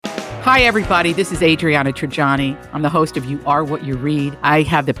Hi, everybody. This is Adriana Trajani. I'm the host of You Are What You Read. I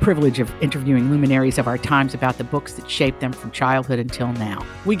have the privilege of interviewing luminaries of our times about the books that shaped them from childhood until now.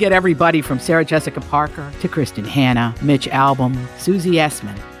 We get everybody from Sarah Jessica Parker to Kristyn Hanna, Mitch Albom, Susie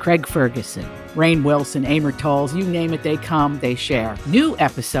Essman, Craig Ferguson, Rainn Wilson, Amor Tolls, you name it, they come, they share. New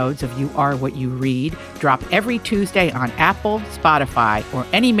episodes of You Are What You Read drop every Tuesday on Apple, Spotify, or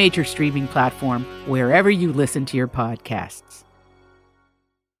any major streaming platform wherever you listen to your podcasts.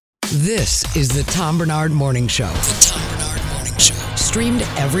 This is the Tom Barnard Morning Show. The Tom Barnard Morning Show. Streamed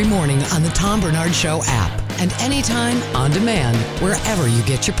every morning on the Tom Barnard Show app and anytime on demand wherever you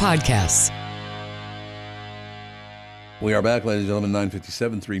get your podcasts. We are back, ladies and gentlemen,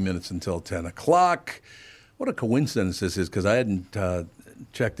 9:57, 3 minutes until 10 o'clock. What a coincidence this is, because I hadn't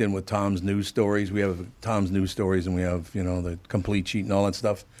checked in with Tom's news stories. We have Tom's news stories, and we have, the complete sheet and all that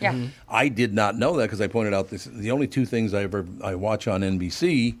stuff. Yeah. Mm-hmm. I did not know that, because I pointed out the only two things I watch on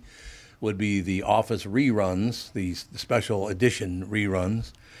NBC would be the Office reruns, the special edition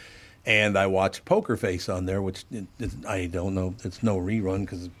reruns, and I watched Poker Face on there, which I don't know, it's no rerun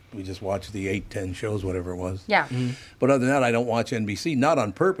because we just watched the 8-10 shows, whatever it was. Yeah. Mm-hmm. But other than that, I don't watch NBC, not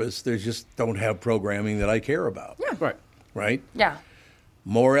on purpose. They just don't have programming that I care about. Yeah. Right. Right? Yeah.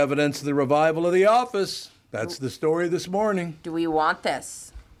 More evidence of the revival of The Office. That's the story this morning. Do we want this?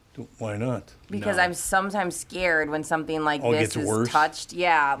 Why not? Because I'm sometimes scared when something like it this gets is worse? touched.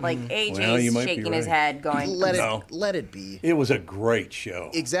 Yeah, like AJ's Well, you might be shaking his right. head going, Let it be. It was a great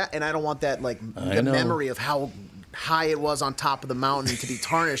show. Exactly, and I don't want that the know. memory of how high it was on top of the mountain to be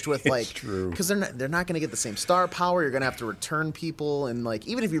tarnished with true. because they're not going to get the same star power. You're going to have to return people, and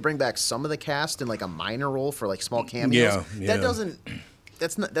even if you bring back some of the cast in a minor role for small cameos, that doesn't.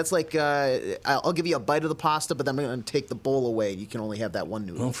 That's like I'll give you a bite of the pasta, but then I'm going to take the bowl away. You can only have that one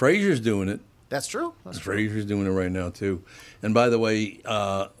noodle. Well, Frasier's doing it. That's true. Frasier's doing it right now, too. And by the way,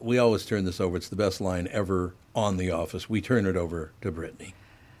 we always turn this over. It's the best line ever on The Office. We turn it over to Brittany.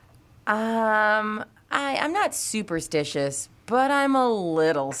 I'm not superstitious, but I'm a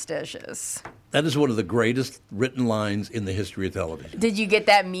little stitious. That is one of the greatest written lines in the history of television. Did you get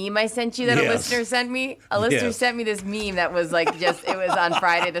that meme I sent you that a Yes. listener sent me? A listener Yes. sent me this meme that was it was on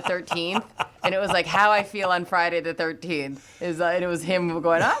Friday the 13th. And it was how I feel on Friday the 13th. And it was him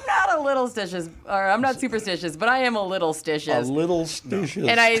going, I'm not a little stitious, or I'm not superstitious, but I am a little stitious. A little stitious.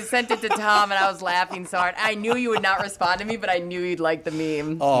 And I sent it to Tom, and I was laughing so hard. I knew you would not respond to me, but I knew you'd like the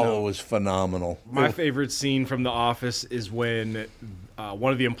meme. Oh, it was phenomenal. My favorite scene from The Office is when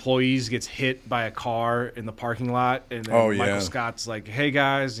one of the employees gets hit by a car in the parking lot, and then Michael Scott's like, hey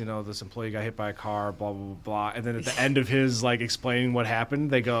guys, this employee got hit by a car, blah, blah, blah, blah. And then at the end of his explaining what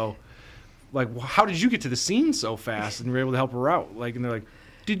happened, they go, how did you get to the scene so fast? And you were able to help her out. And they're like,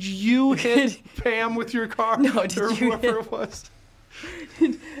 did you hit Pam with your car? No, did or you whoever it was?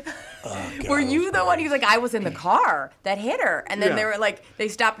 Were you the one? He was like, I was in the car that hit her. And then Yeah. they were they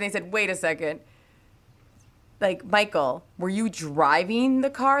stopped and they said, wait a second. Michael, were you driving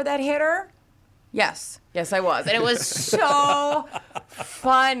the car that hit her? Yes, I was. And it was so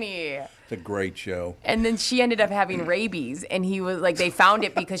funny. It's a great show. And then she ended up having rabies, and he was they found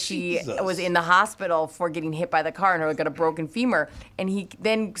it because she was in the hospital for getting hit by the car and got a broken femur. And he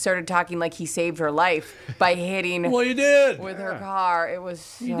then started talking like he saved her life by hitting Well, you did. with her car. It was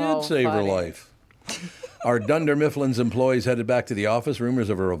so You did save her funny. life. Our Dunder Mifflin's employees headed back to The Office. Rumors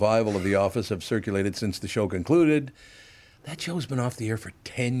of a revival of The Office have circulated since the show concluded. That show's been off the air for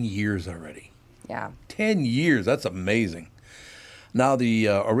 10 years already. Yeah. 10 years. That's amazing. Now, the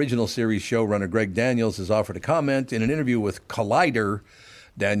original series showrunner Greg Daniels has offered a comment. In an interview with Collider,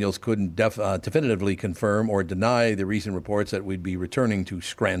 Daniels couldn't definitively confirm or deny the recent reports that we'd be returning to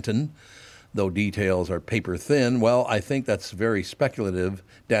Scranton, though details are paper thin. Well, I think that's very speculative,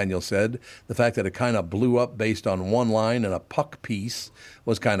 Daniels said. The fact that it kind of blew up based on one line and a puck piece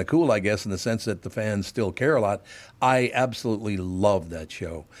was kind of cool, I guess, in the sense that the fans still care a lot. I absolutely loved that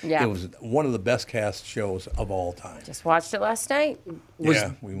show. Yeah. It was one of the best cast shows of all time. Just watched it last night.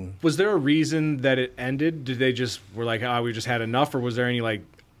 Was there a reason that it ended? Did they just were we just had enough, or was there any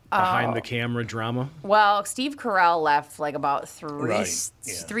behind the camera drama? Well, Steve Carell left about three Right,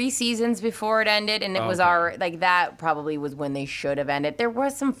 seasons before it ended, and it was that probably was when they should have ended. There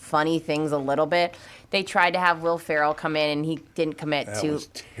was some funny things a little bit. They tried to have Will Ferrell come in, and he didn't commit That to. was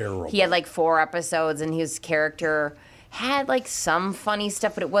terrible. He had 4 episodes, and his character had some funny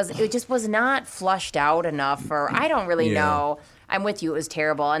stuff, but it just was not flushed out enough. Or I don't really know. I'm with you. It was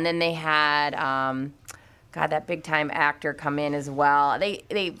terrible. And then they had that big time actor come in as well. They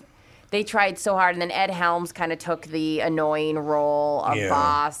They tried so hard, and then Ed Helms kind of took the annoying role of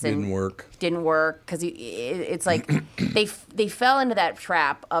boss. And didn't work because it's like they fell into that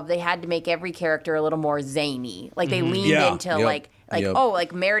trap of they had to make every character a little more zany. Like they leaned into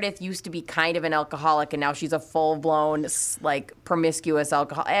like Meredith used to be kind of an alcoholic, and now she's a full-blown like promiscuous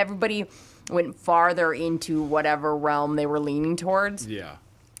alcoholic. Everybody went farther into whatever realm they were leaning towards. Yeah.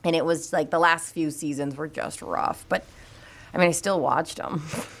 And it was like the last few seasons were just rough, but I mean I still watched them.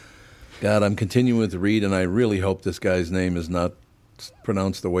 God, I'm continuing to read, and I really hope this guy's name is not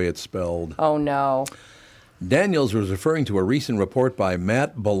pronounced the way it's spelled. Oh, no. Daniels was referring to a recent report by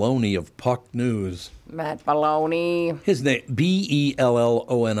Matt Belloni of Puck News. Matt Belloni. His name,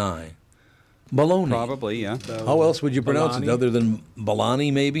 Belloni. Belloni. Probably, yeah. How else would you pronounce it other than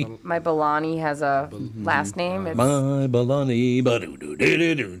Belloni, maybe? My Belloni has a last name. My Belloni.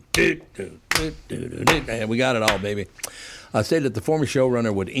 And we got it all, baby. Stated that the former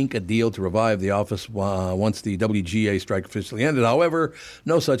showrunner would ink a deal to revive The Office once the WGA strike officially ended. However,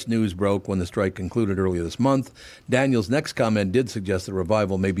 no such news broke when the strike concluded earlier this month. Daniels' next comment did suggest the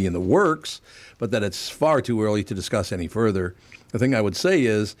revival may be in the works, but that it's far too early to discuss any further. The thing I would say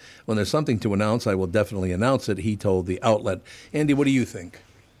is, when there's something to announce, I will definitely announce it, he told the outlet. Andy, what do you think?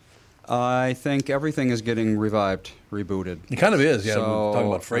 I think everything is getting revived, rebooted. It kind of is, yeah. So We're talking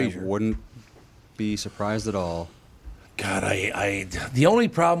about Frasier. I wouldn't be surprised at all. God, the only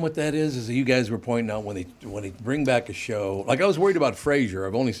problem with that is that you guys were pointing out when they bring back a show. Like I was worried about Frasier.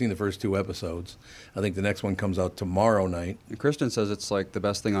 I've only seen the first 2 episodes. I think the next one comes out tomorrow night. Kristyn says it's like the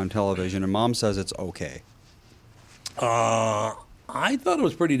best thing on television, and Mom says it's okay. I thought it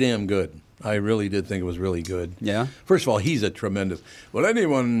was pretty damn good. I really did think it was really good. Yeah? First of all, he's a tremendous. Well,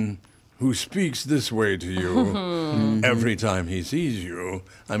 anyone who speaks this way to you every time he sees you.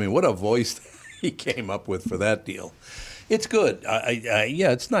 I mean, what a voice he came up with for that deal. It's good.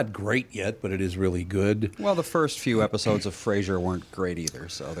 Yeah, it's not great yet, but it is really good. Well, the first few episodes of Frasier weren't great either,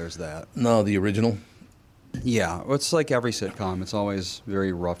 so there's that. No, the original? Yeah, it's like every sitcom. It's always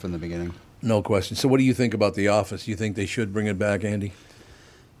very rough in the beginning. No question. So what do you think about The Office? You think they should bring it back, Andy?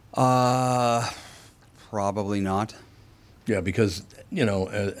 Probably not. Yeah, because,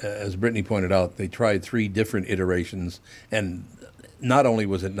 as Brittany pointed out, they tried 3 different iterations, and not only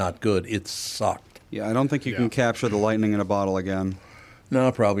was it not good, it sucked. Yeah, I don't think you can capture the lightning in a bottle again.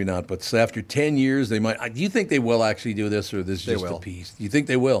 No, probably not. But after 10 years, they might. Do you think they will actually do this, or this is just will. a piece? Do you think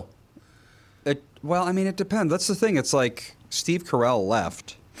they will? Well, I mean, it depends. That's the thing. It's like Steve Carell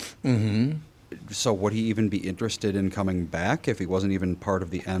left. Mm-hmm. So would he even be interested in coming back if he wasn't even part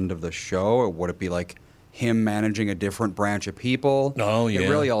of the end of the show? Or would it be like him managing a different branch of people? Oh, yeah. It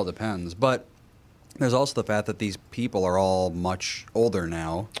really all depends. But there's also the fact that these people are all much older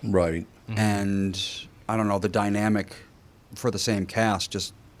now. Right. And I don't know, the dynamic for the same cast,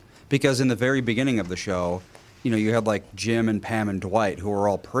 just because in the very beginning of the show, you had like Jim and Pam and Dwight, who were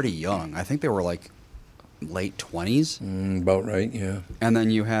all pretty young. I think they were like late 20s. About right, yeah. And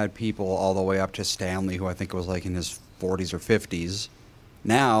then you had people all the way up to Stanley, who I think was like in his 40s or 50s.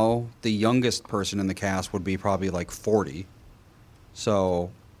 Now, the youngest person in the cast would be probably like 40.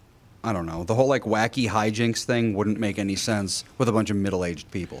 So I don't know. The whole like wacky hijinks thing wouldn't make any sense with a bunch of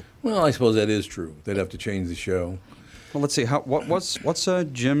middle-aged people. Well, I suppose that is true. They'd have to change the show. Well, let's see. What's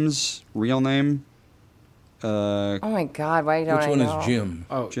Jim's real name? Oh my God! Why don't I know? Which one is Jim?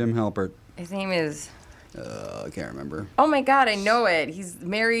 Oh, Jim Halpert. His name is. I can't remember. Oh my God! I know it. He's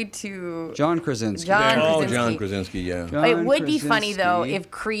married to John Krasinski. John Krasinski. Yeah. It would be funny though if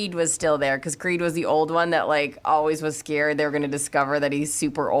Creed was still there, because Creed was the old one that like always was scared they were going to discover that he's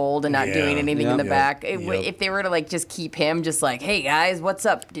super old and not doing anything in the back. If they were to like just keep him, just like, hey guys, what's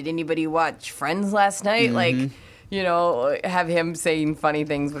up? Did anybody watch Friends last night? Mm-hmm. Like, have him saying funny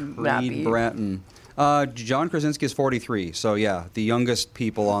things would not be. Creed Bratton. John Krasinski is 43, so yeah, the youngest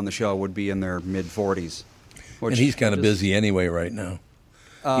people on the show would be in their mid-40s. And he's kind of busy anyway right now.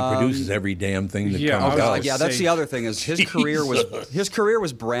 He produces every damn thing that comes out. Yeah, that's the other thing is his career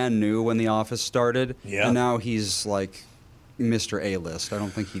was brand new when The Office started, and now he's like Mr. A-list. I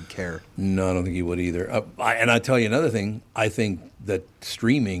don't think he'd care. No, I don't think he would either. And I tell you another thing. I think that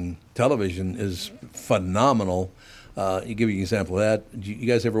streaming television is phenomenal. You give you an example of that. Did you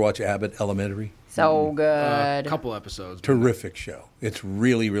guys ever watch Abbott Elementary? So good. A couple episodes. Terrific show. It's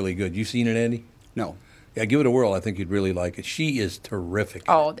really, really good. You seen it, Andy? No. Yeah, give it a whirl. I think you'd really like it. She is terrific.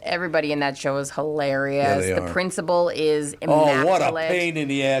 Oh, everybody in that show is hilarious. Yeah, they the are. Principal is immaculate. Oh, what a pain in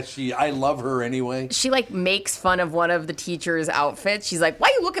the ass. I love her anyway. She like makes fun of one of the teacher's outfits. She's like, "Why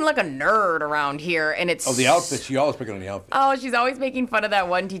are you looking like a nerd around here?" And it's the outfit. She always picking on the outfit. Oh, she's always making fun of that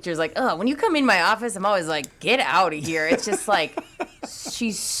one teacher's like, "Oh, when you come in my office, I'm always like, get out of here." It's just like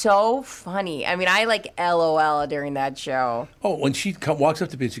She's so funny. I mean, I like LOL during that show. Oh, when she walks up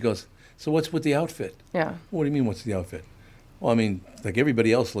to me, she goes, "So what's with the outfit?" Yeah. What do you mean, what's the outfit? Well, I mean, like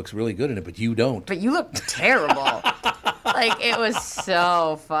everybody else looks really good in it, but you don't. But you look terrible. Like, it was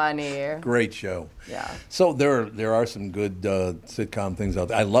so funny. Great show. Yeah. So there are some good sitcom things out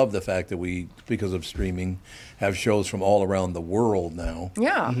there. I love the fact that we, because of streaming, have shows from all around the world now.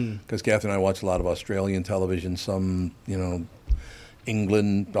 Yeah. Because Catherine and I watch a lot of Australian television, some,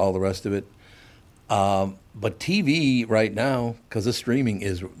 England, all the rest of it. But TV right now, because of streaming,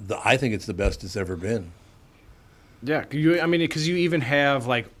 I think it's the best it's ever been. Yeah, because you even have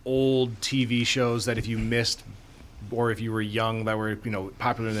like old TV shows that if you missed, or if you were young, that were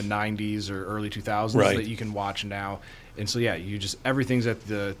popular in the '90s or early 2000s, right, that you can watch now. And so everything's at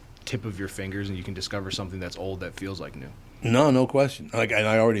the tip of your fingers, and you can discover something that's old that feels like new. No question. And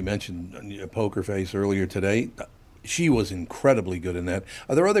I already mentioned Poker Face earlier today. She was incredibly good in that.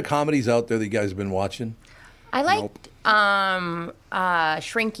 Are there other comedies out there that you guys have been watching? I liked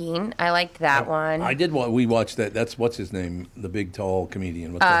Shrinking. I liked that one. I did. We watched that. That's what's his name, the big tall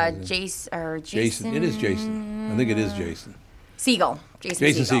comedian. What's Jason. It is Jason. I think it is Jason. Segel.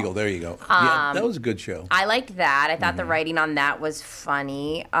 Jason Segel. There you go. Yeah, that was a good show. I liked that. I thought the writing on that was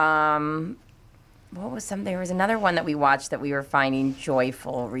funny. What was there was another one that we watched that we were finding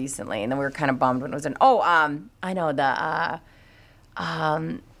joyful recently, and then we were kind of bummed when it was I know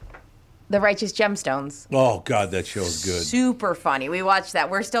the Righteous Gemstones. Oh God, that show's good. Super funny. We watched that.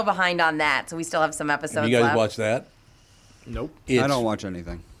 We're still behind on that, so we still have some episodes left. You guys watch that? Nope. I don't watch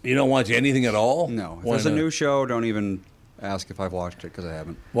anything. You don't watch anything at all? No. If there's a new show, don't even ask if I've watched it, because I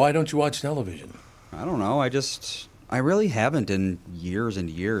haven't. Why don't you watch television? I don't know. I really haven't in years and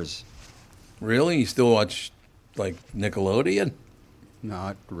years. Really? You still watch, like, Nickelodeon?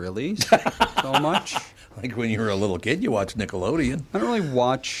 Not really so much. Like when you were a little kid, you watched Nickelodeon. I don't really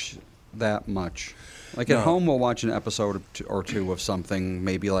watch that much. Like at home, we'll watch an episode or two of something,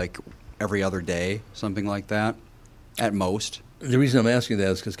 maybe like every other day, something like that, at most. The reason I'm asking that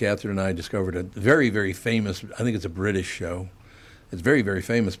is because Catherine and I discovered a very, very famous, I think it's a British show. It's very, very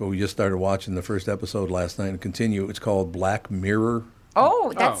famous, but we just started watching the first episode last night and continue. It's called Black Mirror.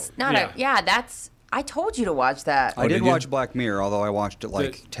 Oh, that's I told you to watch that. I did watch Black Mirror, although I watched it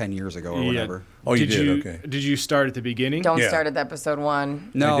like 10 years ago or whatever. Oh, you did? Okay. Did you start at the beginning? Don't start at episode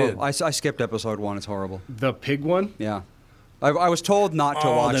 1. No, I skipped episode 1. It's horrible. The pig one? Yeah. I was told not to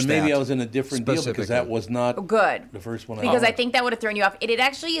watch that. Then maybe I was in a different deal because that was not good. The first one. Because I think that would have thrown you off. It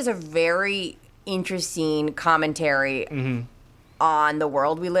actually is a very interesting commentary on the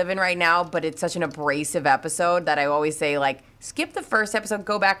world we live in right now, but it's such an abrasive episode that I always say, like, skip the first episode,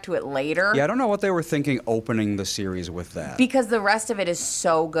 go back to it later. Yeah, I don't know what they were thinking opening the series with that. Because the rest of it is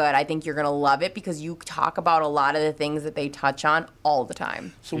so good. I think you're going to love it because you talk about a lot of the things that they touch on all the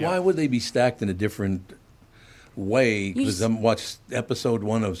time. So why would they be stacked in a different way? Because I watched episode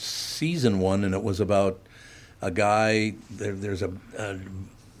 1 of season 1, and it was about a guy, there's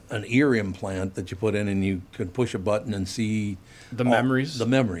an ear implant that you put in, and you could push a button and see the memories. The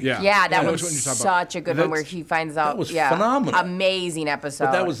memories. Yeah, that was such a good one where he finds out. That was phenomenal. Amazing episode.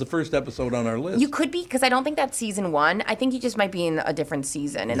 But that was the first episode on our list. You could be, because I don't think that's season 1. I think you just might be in a different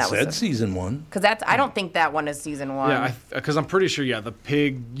season. And it said season 1. Because I don't think that one is season 1. Yeah, because I'm pretty sure. Yeah, the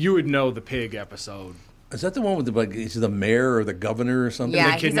pig. You would know the pig episode. Is that the one with is the mayor or the governor or something?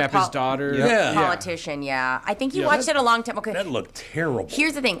 Yeah, they kidnap his daughter. Yeah. Politician, yeah. I think you watched it a long time. Okay. That looked terrible.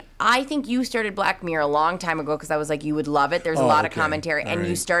 Here's the thing. I think you started Black Mirror a long time ago because I was like, you would love it. There's a lot of commentary. And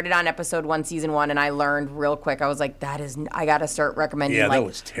you started on episode 1, season 1, and I learned real quick. I was like, I got to start recommending. Yeah, that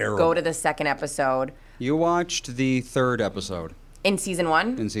was terrible. Go to the second episode. You watched the third episode. In season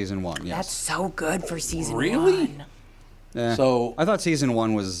 1? In season 1, yes. That's so good for season 1. Really? Yeah. So I thought season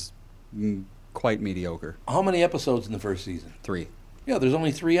 1 was quite mediocre. How many episodes in the first season? 3. Yeah, there's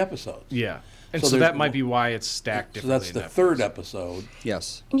only 3 episodes. Yeah. And so that might be why it's stacked differently. So that's the third episode.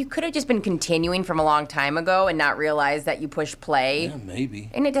 Yes. And you could have just been continuing from a long time ago and not realize that you push play. Yeah, maybe.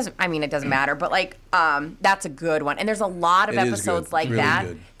 And it doesn't matter, but like, that's a good one. And there's a lot of episodes like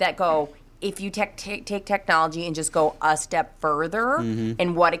really that go, if you take technology and just go a step further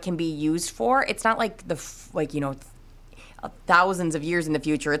and what it can be used for, it's not like thousands of years in the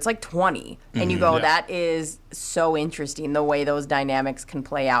future. It's like 20. And you go, that is so interesting, the way those dynamics can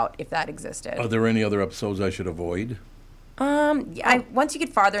play out if that existed. Are there any other episodes I should avoid? Once you get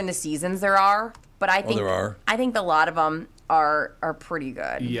farther in the seasons, there are. But I think there are? I think a lot of them are pretty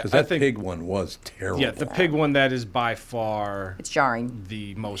good. Yeah, because that pig one was terrible. Yeah, the pig one, that is by far it's jarring.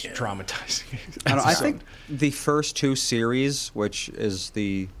 The most traumatizing. I think the first 2 series, which is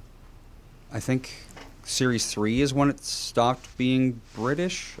I think series 3 is when it stopped being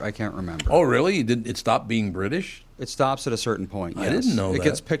British. I can't remember. Oh, really? It stopped being British? It stops at a certain point, yes. I didn't know that. It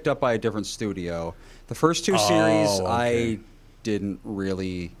gets picked up by a different studio. The first 2 series I didn't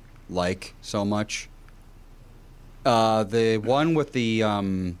really like so much. The one with the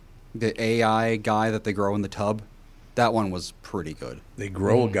AI guy that they grow in the tub, that one was pretty good. They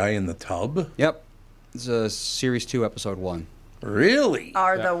grow a guy in the tub? Yep. It's a series 2, episode 1. Really?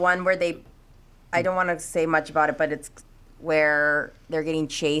 Or the one where I don't want to say much about it, but it's where they're getting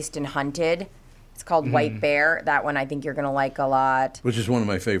chased and hunted. It's called White Bear. That one I think you're going to like a lot. Which is one of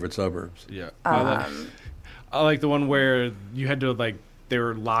my favorite suburbs. Yeah. I like the one where you had to, like, they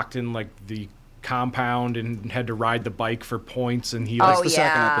were locked in, like, the compound and had to ride the bike for points, and he That's the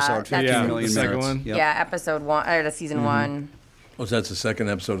second episode, 15 million the second merits. one. Yep. Yeah, episode 1, or season 1. Oh, so that's the second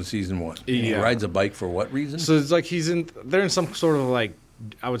episode of season 1. Yeah. He rides a bike for what reason? So it's like they're in some sort of, like,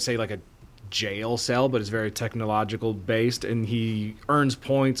 I would say, like a jail cell, but it's very technological based, and he earns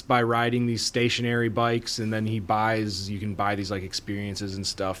points by riding these stationary bikes, and then you can buy these, like, experiences and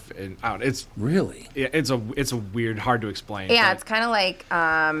stuff, and I don't know, it's really, it's a weird, hard to explain. Yeah, it's kind of like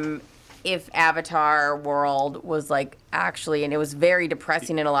if Avatar World was like actually, and it was very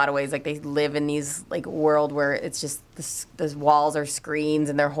depressing in a lot of ways. Like they live in these like world where it's just the walls are screens,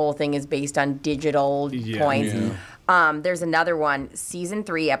 and their whole thing is based on digital points. Yeah. There's another one, season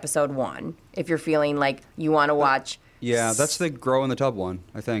 3, episode 1. If you're feeling like you want to watch. Yeah, that's the Grow in the Tub one,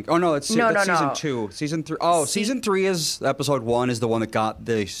 I think. Oh no, that's season 2. Season 3. Oh, season 3 is episode 1 is the one that got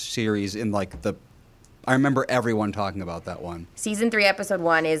the series in like the. I remember everyone talking about that one. Season 3, episode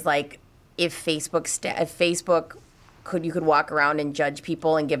 1 is like if Facebook you could walk around and judge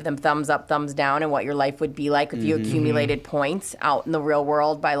people and give them thumbs up, thumbs down, and what your life would be like if you accumulated points out in the real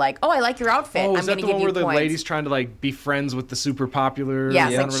world by like, oh, I like your outfit. Oh, I'm going to give you points. is that the one where the lady's trying to like be friends with the super popular?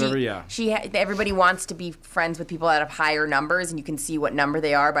 Yes, one like or whatever. Everybody wants to be friends with people that have higher numbers, and you can see what number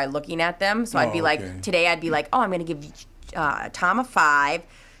they are by looking at them. So I'd be like, today I'd be like, oh, I'm going to give Tom a 5.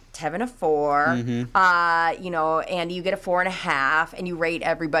 Tevin a 4, Andy, you get a 4.5, and you rate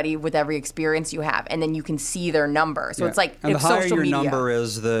everybody with every experience you have, and then you can see their number. So it's like and the higher social your media. number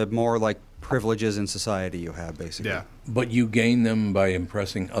is, the more like privileges in society you have, basically. Yeah. But you gain them by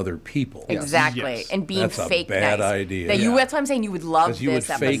impressing other people. Exactly. Yes. And being That's fake a bad nice. idea. That's why I'm saying you would love this you would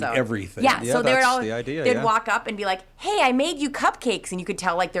episode. fake everything. Yeah, Yeah, so that's the idea, they'd walk up and be like, hey, I made you cupcakes. And you could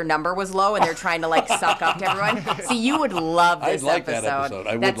tell like their number was low and they're trying to like suck up to everyone. So you would love this I'd like episode. that episode.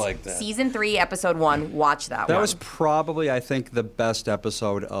 I would like that. Season 3, episode 1. Watch that one. That was probably, I think, the best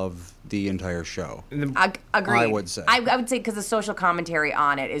episode of the entire show. Agreed. I would say. I would say because the social commentary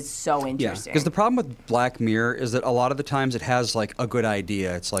on it is so Yeah, interesting. because the problem with Black Mirror is that a lot of the times it has like a good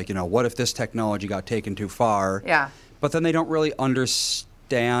idea. It's like, what if this technology got taken too far? Yeah. But then they don't really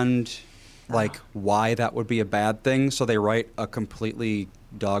understand like why that would be a bad thing, so they write a completely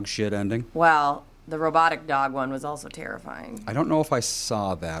dog shit ending. Well, the robotic dog one was also terrifying. I don't know if I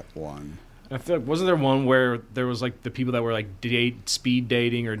saw that one. I feel like, wasn't there one where there was like the people that were like speed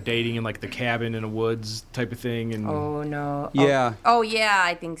dating or dating in like the cabin in the woods type of thing? And Oh no. Yeah. Oh yeah,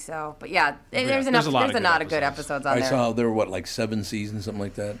 I think so. But yeah, there's enough. a lot There's of a lot of good episodes on I there. saw there were like 7 seasons, something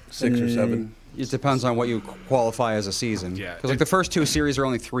like that, 6 or 7. It depends on what you qualify as a season. Yeah. Because like the first 2 series are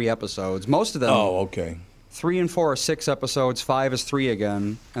only 3 episodes. Most of them. Oh, okay. 3 and 4 are 6 episodes. 5 is 3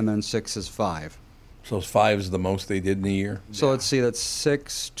 again, and then 6 is 5. So 5 is the most they did in a year. So let's see, that's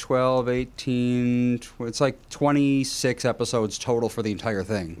 6, 12, 18, it's like 26 episodes total for the entire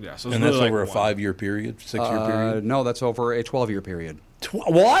thing. yeah, so it's And really that's over a like 5-year period, 6-year period. No, that's over a 12-year period.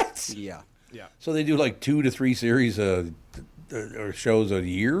 What? Yeah. Yeah. So they do like 2 to 3 series or shows a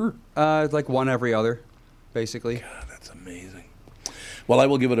year? Like one every other, basically. God, that's amazing. Well, I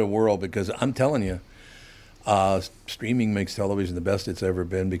will give it a whirl because I'm telling you, streaming makes television the best it's ever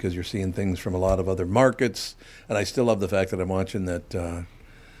been because you're seeing things from a lot of other markets. And I still love the fact that I'm watching that,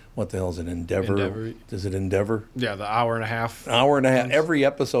 what the hell is it, Endeavor? Is it Endeavor? Yeah, the hour and a half. Hour and a half. Every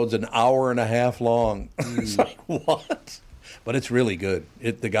episode's an hour and a half long. It's like, what? But it's really good.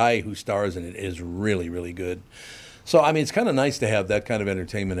 The guy who stars in it is really, really good. So, I mean, it's kind of nice to have that kind of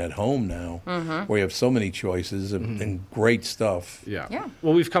entertainment at home now, where you have so many choices and great stuff. Yeah. Yeah.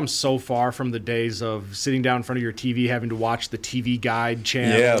 Well, we've come so far from the days of sitting down in front of your TV, having to watch the TV Guide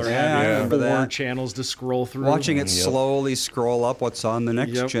channel Yes. or Yeah, I having remember 4 that. channels to scroll through. Watching it slowly scroll up, what's on the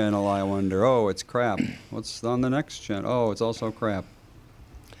next Yep. channel, I wonder. Oh, it's crap. What's on the next channel? Oh, it's also crap.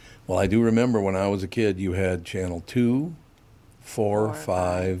 Well, I do remember when I was a kid, you had Channel 2, 4,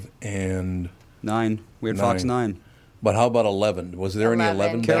 5, and... 9. We had Fox 9. But how about 11? Was there any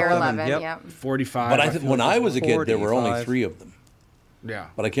 11 back Care then? 11, Yep. yep. 45. But I feel when like I was a kid, there were only 45. 3 of them. Yeah.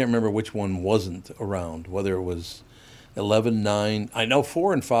 But I can't remember which one wasn't around, whether it was 11, 9. I know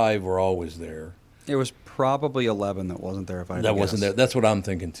 4 and 5 were always there. It was probably 11 that wasn't there, if I had to That wasn't guess. there. That's what I'm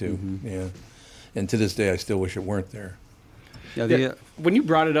thinking, too. Yeah. And to this day, I still wish it weren't there. Yeah, when you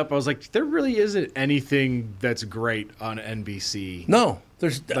brought it up, I was like, there really isn't anything that's great on NBC. No.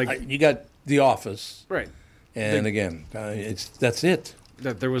 There's you got The Office. Right. And again, that's it.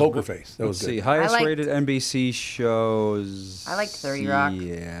 There was Poker Face. That was Let's see. good. Highest rated NBC shows. I liked 30 Rock.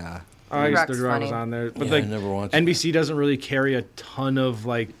 Yeah. I guess Rock's 30 Rock was funny. on there. But Yeah, I never watched it. NBC doesn't really carry a ton of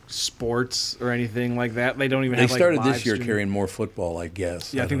like sports or anything like that. They don't even They have like started live this year streaming. carrying more football, I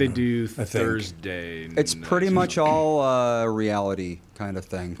guess. Yeah, I think don't they know. do Thursday. It's pretty much all reality kind of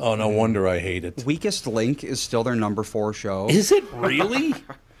thing. Oh, no wonder I hate it. Weakest Link is still their number 4 show. Is it really?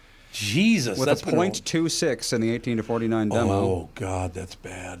 Jesus, with that's a .26 in the 18 to 49 demo. Oh, God, that's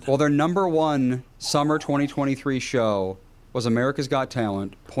bad. Well, their number 1 summer 2023 show was America's Got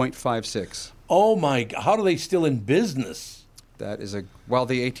Talent, .56. Oh, my God. How are they still in business? That is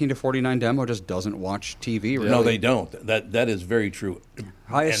the 18 to 49 demo just doesn't watch TV, really. No, they don't. That is very true.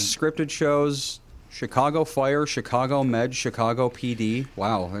 Highest scripted shows, Chicago Fire, Chicago Med, Chicago PD.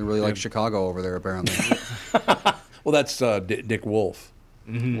 Wow, they really like Chicago over there, apparently. Well, that's Dick Wolf.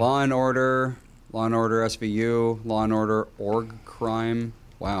 Mm-hmm. Law and Order SVU, Law and Order Org Crime.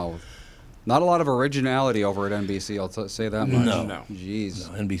 Wow. Not a lot of originality over at NBC, I'll say that much. No.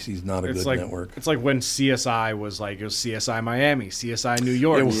 Jeez. No, NBC's not a good network. It's like when CSI was like, it was CSI Miami, CSI New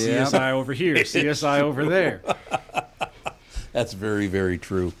York, CSI over here, CSI over there. That's very, very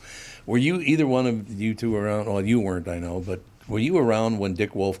true. Were you, either one of you two around? Well, you weren't, I know, but were you around when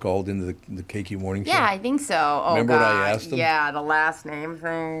Dick Wolf called into the KQ Morning Show? Yeah, I think so. Oh, Remember God. what I asked him? Yeah, the last name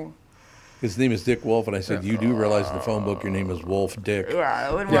thing. His name is Dick Wolf, and I said, you do realize in the phone book your name is Wolf Dick.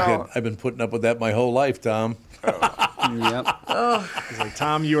 Yeah, He said, I've been putting up with that my whole life, Tom. Yep. He's like,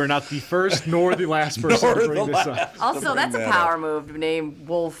 Tom, you are not the first nor the last person to bring this up. Also, that's a power move to name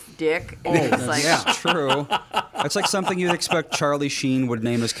Wolf Dick. That's like, true. It's like something you'd expect Charlie Sheen would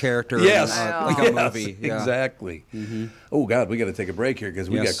name his character Yes. in like a movie. Yeah. Exactly. Mm-hmm. Oh, God, we got to take a break here because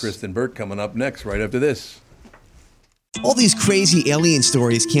we got Kristyn Burt coming up next right after this. All these crazy alien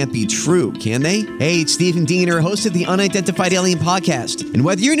stories can't be true, can they? Hey, it's Stephen Diener, host of the Unidentified Alien Podcast. And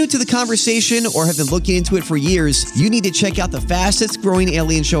whether you're new to the conversation or have been looking into it for years, you need to check out the fastest growing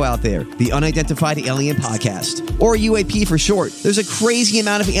alien show out there, the Unidentified Alien Podcast, or UAP for short. There's a crazy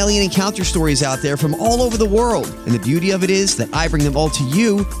amount of alien encounter stories out there from all over the world. And the beauty of it is that I bring them all to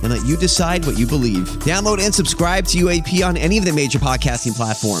you and let you decide what you believe. Download and subscribe to UAP on any of the major podcasting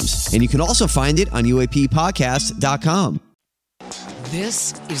platforms. And you can also find it on UAPpodcast.com.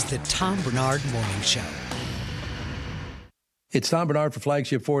 This is the Tom Barnard Morning Show. It's Tom Barnard for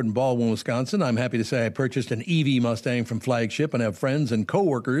Flagship Ford in Baldwin, Wisconsin. I'm happy to say I purchased an EV Mustang from Flagship and have friends and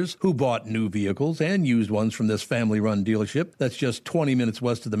coworkers who bought new vehicles and used ones from this family-run dealership that's just 20 minutes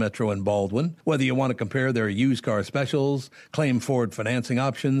west of the Metro in Baldwin. Whether you want to compare their used car specials, claim Ford financing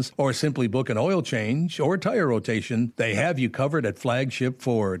options, or simply book an oil change or tire rotation, they have you covered at Flagship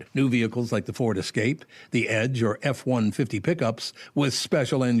Ford. New vehicles like the Ford Escape, the Edge, or F-150 pickups with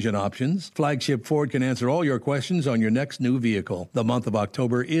special engine options. Flagship Ford can answer all your questions on your next new vehicle. The month of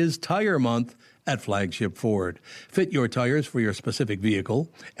October is Tire Month at Flagship Ford. Fit your tires for your specific vehicle,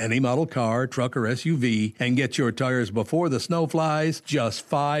 any model car, truck, or SUV, and get your tires before the snow flies, just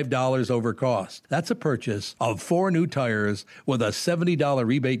 $5 over cost. That's a purchase of 4 new tires with a $70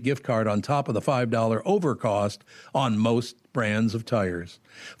 rebate gift card on top of the $5 over cost on most brands of tires.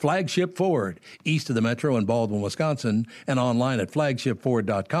 Flagship Ford, east of the Metro in Baldwin, Wisconsin, and online at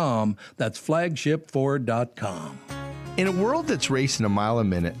flagshipford.com. That's flagshipford.com. In a world that's racing a mile a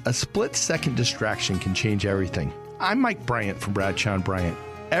minute, a split-second distraction can change everything. I'm Mike Bryant from Bradshaw & Bryant.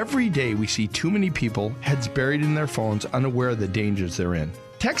 Every day we see too many people, heads buried in their phones, unaware of the dangers they're in.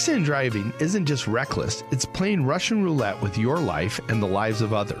 Texting and driving isn't just reckless, it's playing Russian roulette with your life and the lives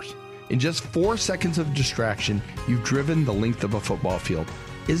of others. In just 4 seconds of distraction, you've driven the length of a football field.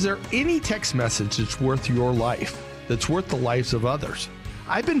 Is there any text message that's worth your life, that's worth the lives of others?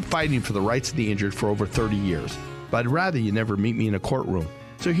 I've been fighting for the rights of the injured for over 30 years. But I'd rather you never meet me in a courtroom.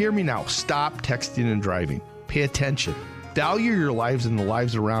 So hear me now. Stop texting and driving. Pay attention. Value your lives and the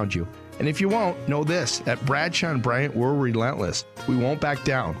lives around you. And if you won't, know this. At Bradshaw & Bryant, we're relentless. We won't back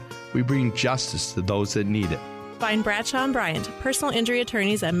down. We bring justice to those that need it. Find Bradshaw & Bryant, personal injury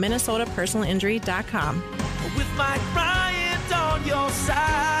attorneys at minnesotapersonalinjury.com. With Mike Bryant on your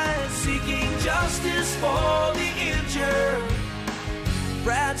side, seeking justice for the injured.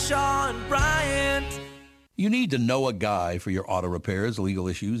 Bradshaw & Bryant. You need to know a guy for your auto repairs, legal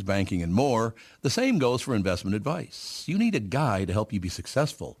issues, banking, and more. The same goes for investment advice. You need a guy to help you be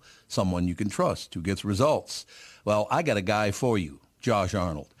successful, someone you can trust who gets results. Well, I got a guy for you, Josh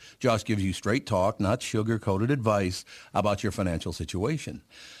Arnold. Josh gives you straight talk, not sugar-coated advice about your financial situation.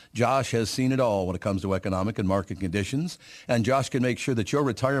 Josh has seen it all when it comes to economic and market conditions, and Josh can make sure that your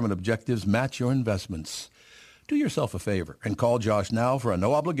retirement objectives match your investments. Do yourself a favor and call Josh now for a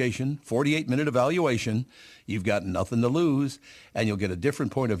no-obligation, 48-minute evaluation. You've got nothing to lose, and you'll get a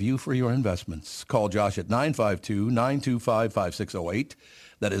different point of view for your investments. Call Josh at 952-925-5608.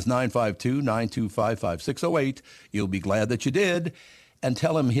 That is 952-925-5608. You'll be glad that you did. And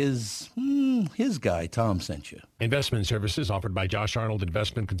tell him his guy, Tom, sent you. Investment services offered by Josh Arnold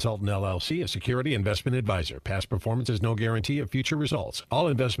Investment Consultant, LLC, a security investment advisor. Past performance is no guarantee of future results. All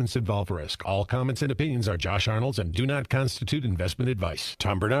investments involve risk. All comments and opinions are Josh Arnold's and do not constitute investment advice.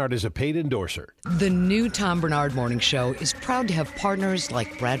 Tom Barnard is a paid endorser. The new Tom Barnard Morning Show is proud to have partners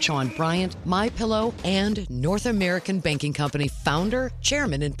like Bradshaw & Bryant, MyPillow, and North American Banking Company founder,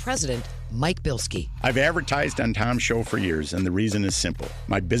 chairman, and president, Mike Bilski. I've advertised on Tom's show for years, and the reason is simple.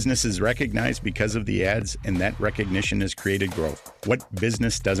 My business is recognized because of the ads, and that recognition has created growth. What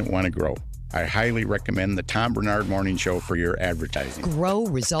business doesn't want to grow? I highly recommend the Tom Barnard Morning Show for your advertising. Grow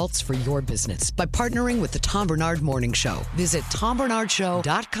results for your business by partnering with the Tom Barnard Morning Show. Visit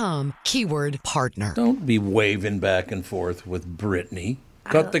TomBarnardShow.com, keyword partner. Don't be waving back and forth with Brittany.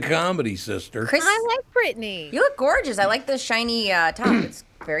 Cut the comedy, sister. Chris, I like Brittany. You look gorgeous. I like the shiny top. It's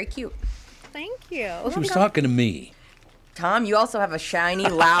very cute. Thank you. She was talking to me. Tom, you also have a shiny,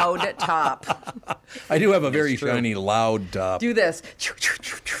 loud top. I do have a very shiny, loud top. Do this.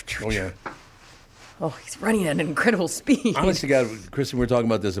 Oh, yeah. Oh, he's running at an incredible speed. Honest to God, Kristyn, we were talking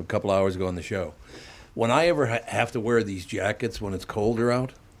about this a couple hours ago on the show. When I ever have to wear these jackets when it's colder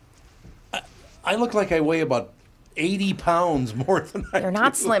out, I look like I weigh about 80 pounds more than I do. They're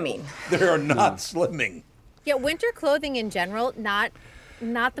not slimming. They're not slimming. Yeah, winter clothing in general, not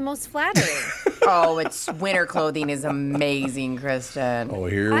the most flattering. Oh, it's winter clothing is amazing, Kristyn. Oh,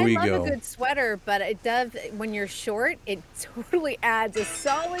 here we go. I love a good sweater, but it does, when you're short, it totally adds a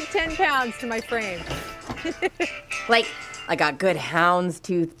solid 10 pounds to my frame. Like a good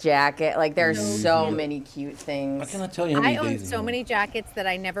houndstooth jacket. Like, there's so many cute things. I cannot tell you how many I own days so many jackets that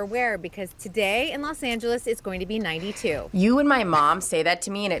I never wear because today in Los Angeles it's going to be 92. You and my mom say that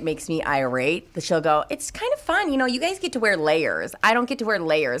to me, and it makes me irate. She'll go, it's kind of fun. You know, you guys get to wear layers. I don't get to wear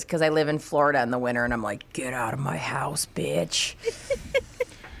layers because I live in Florida in the winter, and I'm like, get out of my house, bitch.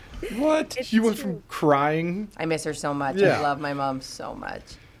 What? You went from crying? I miss her so much. Yeah. I love my mom so much.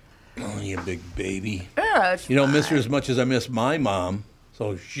 Oh, you big baby. Yeah, you don't miss her as much as I miss my mom,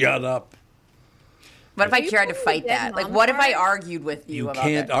 so shut up. What if I tried to fight that? Like, what if I argued with you about that?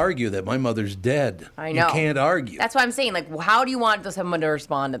 You can't argue that. My mother's dead. I know. You can't argue. That's what I'm saying. Like, how do you want someone to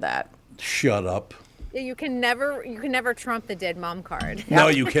respond to that? Shut up. Yeah, you can never trump the dead mom card. No,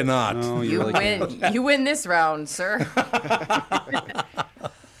 you cannot. No, You really win. can't. You win this round, sir.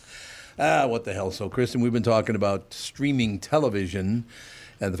 What the hell? So, Kristyn, we've been talking about streaming television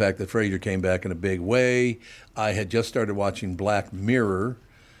and the fact that Frasier came back in a big way. I had just started watching Black Mirror,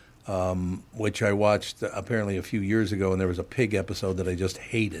 which I watched apparently a few years ago, and there was a pig episode that I just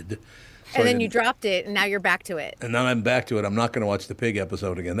hated. So And then you dropped it, and now you're back to it. And now I'm back to it. I'm not going to watch the pig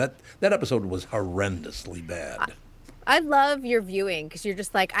episode again. That episode was horrendously bad. I love your viewing because you're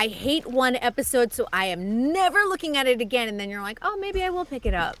just like, I hate one episode, so I am never looking at it again. And then you're like, oh, maybe I will pick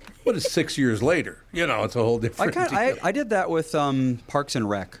it up. What is 6 years later? You know, it's a whole different deal. I did that with Parks and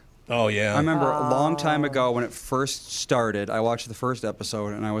Rec. Oh, yeah. I remember a long time ago when it first started, I watched the first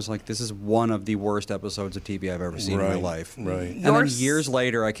episode, and I was like, this is one of the worst episodes of TV I've ever seen in my life. Right. And then years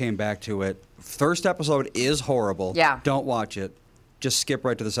later, I came back to it. First episode is horrible. Yeah. Don't watch it. Just skip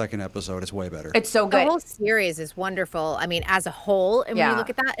right to the second episode. It's way better. It's so The good. whole series is wonderful. I mean, as a whole, and when you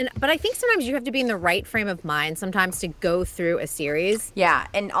look at that, but I think sometimes you have to be in the right frame of mind sometimes to go through a series. Yeah,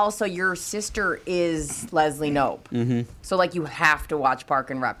 and also your sister is Leslie Knope. Mm-hmm. So, like, you have to watch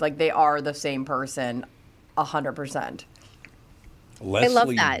Park and Rec. Like, they are the same person 100%. Leslie I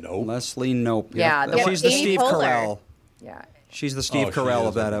love that. Knope. Leslie Knope. Yeah, She's the Amy Steve Poehler. Carell. Yeah. She's the Steve Oh, she Carell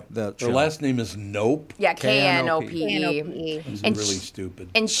is. of that show. Her last name is Knope. Yeah, K-N-O-P. K-N-O-P. It's And really she- stupid.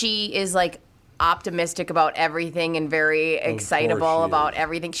 And she is, like, optimistic about everything and very excitable she about is.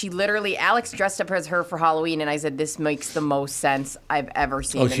 everything. She literally, Alex dressed up as her for Halloween, and I said, this makes the most sense I've ever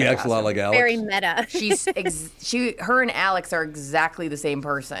seen. Oh, in she a acts a lot costume. like Alex. Very meta. Her and Alex are exactly the same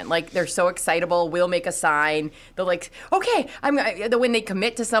person. Like, they're so excitable. We'll make a sign. They're like, okay, when they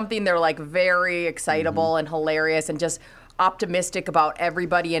commit to something, they're like very excitable and hilarious and just optimistic about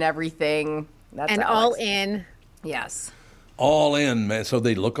everybody and everything. That's and Alex. All In. Yes. All In, man. So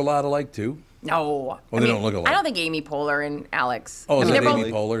they look a lot alike, too? No. Well, they don't look alike. I don't think Amy Poehler and Alex. Oh, is I mean, that they're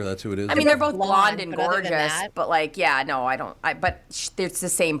Amy Poehler? That's who it is? I mean, they're both blonde and but other than gorgeous, that- but like, yeah, no, I don't. But it's the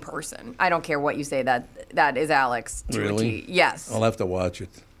same person. I don't care what you say. That is Alex. To a Really? T. Yes. I'll have to watch it.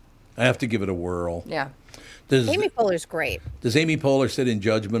 I have to give it a whirl. Yeah. Amy Poehler's great. Does Amy Poehler sit in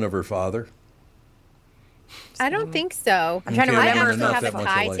judgment of her father? I don't think so. I'm trying to Okay, I then remember. they're actually not have a that much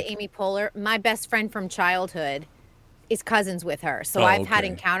tie alike. to Amy Poehler. My best friend from childhood is cousins with her. So Oh, I've had okay.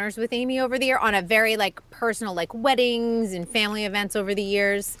 encounters with Amy over the year on a very like personal, like weddings and family events over the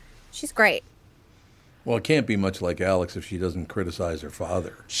years. She's great. Well, it can't be much like Alex if she doesn't criticize her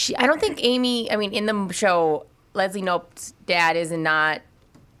father. I don't think Amy. I mean, in the show, Leslie Knope's dad is not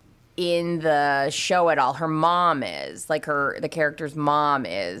in the show at all. Her mom is, like the character's mom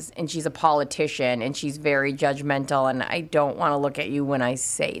is, and she's a politician, and she's very judgmental. And I don't want to look at you when I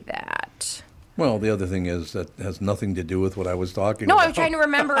say that. Well, the other thing is that has nothing to do with what I was talking No, about. I was trying to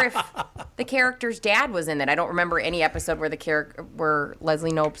remember if the character's dad was in it. I don't remember any episode where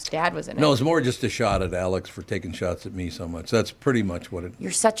Leslie Knope's dad was in it. No, it's more just a shot at Alex for taking shots at me so much. That's pretty much what it is.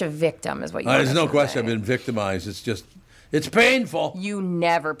 You're such a victim, is what you. There's no question I've been victimized. It's just, it's painful. You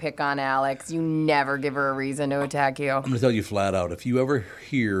never pick on Alex. You never give her a reason to attack you. I'm going to tell you flat out, if you ever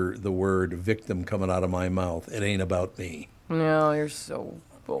hear the word victim coming out of my mouth, it ain't about me. No, you're so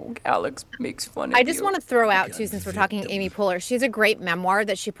vogue. Alex makes fun of I just you. want to throw out too, since we're talking Amy Poehler, she has a great memoir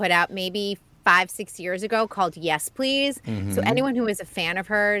that she put out maybe 5-6 years ago called Yes Please. Mm-hmm. So anyone who is a fan of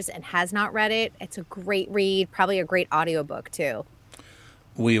hers and has not read it, it's a great read, probably a great audiobook too.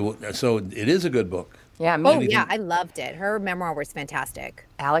 So it is a good book. Yeah, me. Oh yeah, I loved it. Her memoir was fantastic.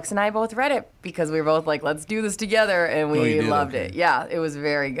 Alex and I both read it because we were both like, let's do this together, and Oh, you we did? loved Okay. it. Yeah, it was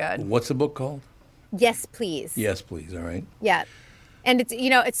very good. What's the book called? Yes Please. Yes, please. All right. Yeah. And it's,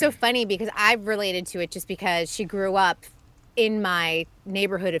 it's so funny because I've related to it just because she grew up in my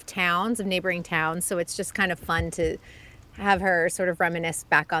neighborhood of neighboring towns. So it's just kind of fun to have her sort of reminisce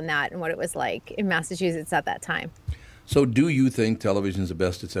back on that and what it was like in Massachusetts at that time. So do you think television's the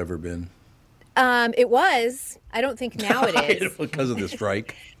best it's ever been? It was. I don't think now it is. Because of the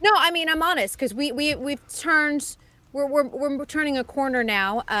strike? No, I mean, I'm honest because we've turned. We're turning a corner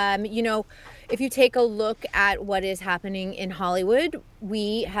now. If you take a look at what is happening in Hollywood,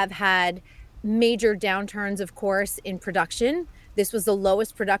 we have had major downturns, of course, in production. This was the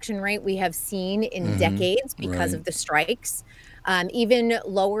lowest production rate we have seen in decades because of the strikes, even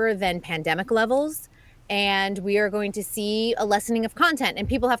lower than pandemic levels. And we are going to see a lessening of content, and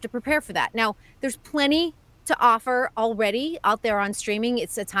people have to prepare for that. Now, there's plenty to offer already out there on streaming.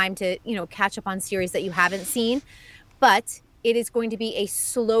 It's a time to, catch up on series that you haven't seen. But it is going to be a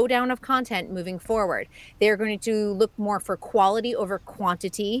slowdown of content moving forward. They're going to look more for quality over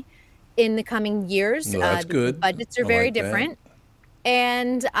quantity in the coming years. Well, that's good. Budgets are I very like that. different.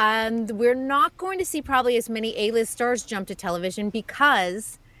 And we're not going to see probably as many A-list stars jump to television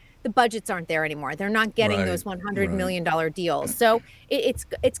because the budgets aren't there anymore. They're not getting Right, those $100 million deals. So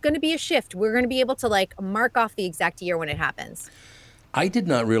it's going to be a shift. We're going to be able to mark off the exact year when it happens. I did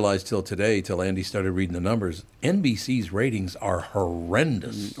not realize till Andy started reading the numbers, NBC's ratings are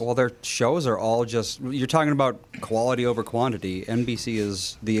horrendous. Well, their shows are all just, you're talking about quality over quantity. NBC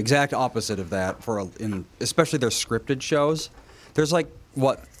is the exact opposite of that, especially their scripted shows. There's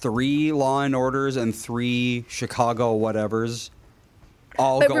 3 Law and Orders and 3 Chicago whatevers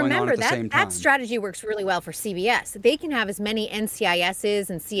all But going remember, on at the same time. that strategy works really well for CBS. They can have as many NCISs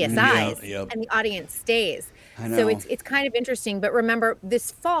and CSIs, Yep. and the audience stays. I know. So it's kind of interesting. But remember, this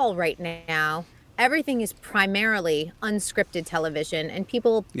fall right now, everything is primarily unscripted television, and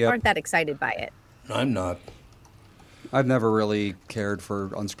people aren't that excited by it. I'm not. I've never really cared for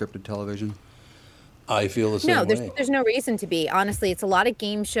unscripted television. I feel the same No, way. there's no reason to be. Honestly, it's a lot of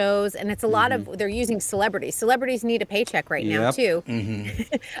game shows, and it's a lot of, they're using celebrities. Celebrities need a paycheck right now, too.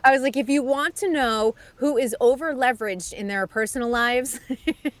 I was like, if you want to know who is over leveraged in their personal lives,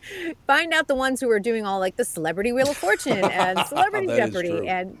 find out the ones who are doing all the Celebrity Wheel of Fortune and Celebrity That is Jeopardy, true.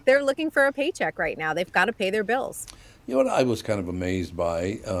 and they're looking for a paycheck right now. They've got to pay their bills. You know what I was kind of amazed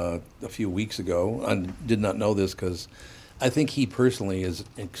by a few weeks ago? I did not know this because I think he personally is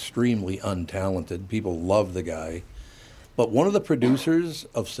extremely untalented. People love the guy. But one of the producers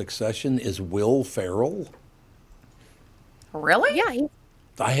of Succession is Will Ferrell. Really? Yeah.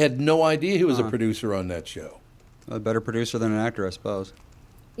 I had no idea he was a producer on that show. A better producer than an actor, I suppose.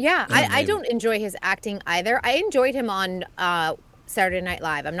 Yeah, I don't enjoy his acting either. I enjoyed him on Saturday Night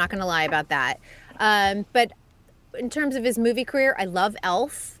Live. I'm not going to lie about that. But in terms of his movie career, I love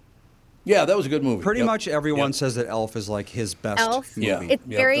Elf. Yeah, that was a good movie. Pretty much everyone says that Elf is like his best movie. Yeah.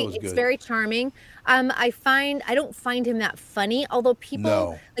 It's very charming. I don't find him that funny, although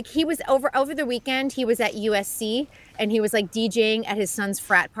people like he was over the weekend, he was at USC and he was like DJing at his son's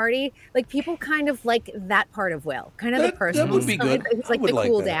frat party. Like people kind of like that part of Will, kind of the person. That would be good. He's like the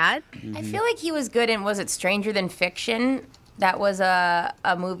cool dad. I feel like he was good in, was it Stranger Than Fiction? That was a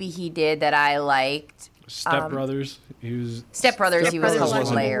movie he did that I liked. Step Brothers. Step Brothers. He was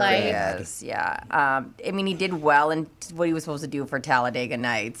hilarious. Yeah. I mean, he did well in what he was supposed to do for Talladega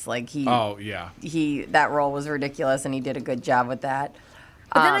Nights. Like that role was ridiculous, and he did a good job with that.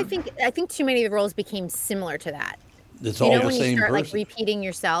 But then I think too many of the roles became similar to that. It's all the same when you start person. like repeating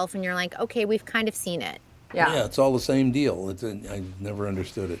yourself, and you're like, okay, we've kind of seen it. Yeah, it's all the same deal. I never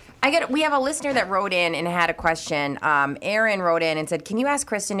understood it. We have a listener that wrote in and had a question. Aaron wrote in and said, "Can you ask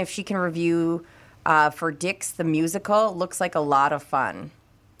Kristyn if she can review for Dick's the musical? Looks like a lot of fun."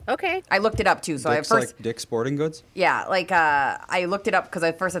 Okay. I looked it up too. So Dick's like Dick's Sporting Goods? Yeah, I looked it up because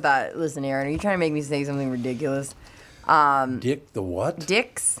at first I thought, listen, Aaron, are you trying to make me say something ridiculous? Dick the what?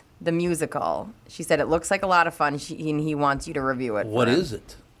 Dick's the musical. She said it looks like a lot of fun, and he wants you to review it. What is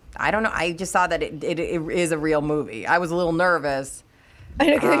it? I don't know. I just saw that it is a real movie. I was a little nervous. I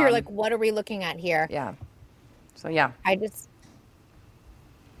know, because you're like, what are we looking at here? Yeah. So, yeah. I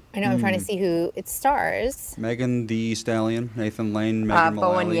know I'm trying to see who it stars. Megan Thee Stallion, Nathan Lane, Megan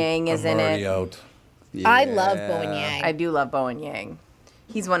Mullally. Bowen Yang is in it. Out. Yeah. I love Bowen Yang. I do love Bowen Yang.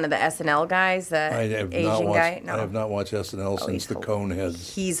 He's one of the SNL guys, the Asian guy. No. I have not watched SNL since the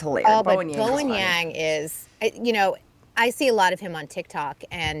Coneheads. He's hilarious. Oh, but Bowen Yang is, I see a lot of him on TikTok,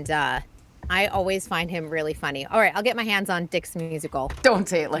 and I always find him really funny. All right, I'll get my hands on Dick's musical. Don't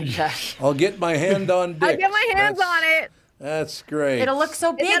say it like that. I'll get my hand on Dick. I'll get my hands on it. That's great. It'll look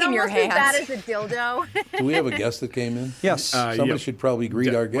so big in your hands. Is that as a dildo? Do we have a guest that came in? Yes. Somebody should probably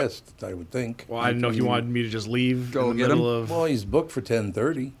greet our guest, I would think. Well, I didn't know if you wanted me to just leave. Go in the get middle him. of. Well, he's booked for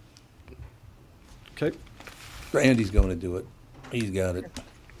 10:30. Okay. Andy's going to do it. He's got it.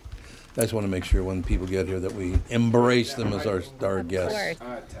 I just want to make sure when people get here that we embrace them as our guests.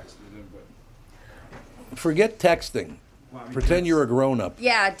 I texted him, but. Forget texting. Pretend you're a grown-up.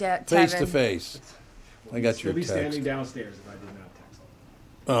 Yeah, face to face. I got your He'll be text. standing downstairs if I did not text him.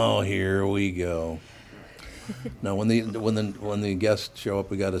 Oh, here we go. Now, when the guests show up,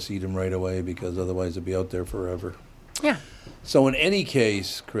 we got to seat them right away because otherwise they'll be out there forever. Yeah. So in any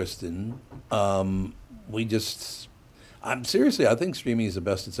case, Kristyn, seriously, I think streaming is the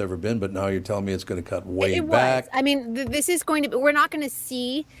best it's ever been, but now you're telling me it's going to cut way back. I mean, this is going to be, we're not going to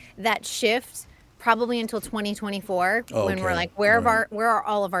see that shift probably until 2024 when we're like, where are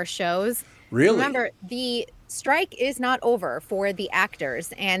all of our shows? Really? Remember, the strike is not over for the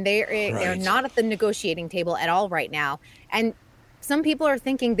actors, and they're not at the negotiating table at all right now. And some people are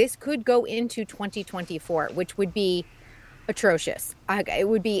thinking this could go into 2024, which would be atrocious. It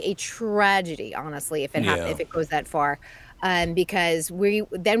would be a tragedy, honestly, if it goes that far, because we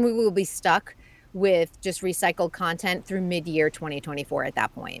will be stuck with just recycled content through mid-year 2024 at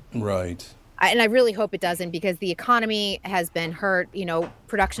that point. Right. And I really hope it doesn't, because the economy has been hurt.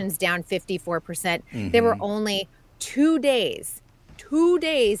 Production's down 54%. Mm-hmm. There were only 2 days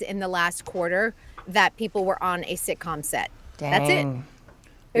in the last quarter that people were on a sitcom set. Dang. That's it.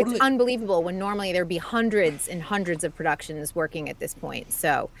 It's unbelievable when normally there'd be hundreds and hundreds of productions working at this point.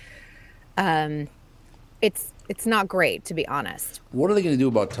 So it's not great, to be honest. What are they going to do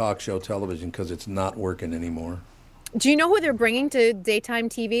about talk show television because it's not working anymore? Do you know who they're bringing to daytime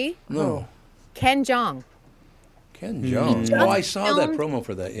TV? No. Ken Jeong. Ken Jeong. Oh, I saw that promo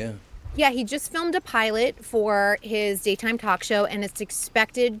for that, yeah. Yeah, he just filmed a pilot for his daytime talk show, and it's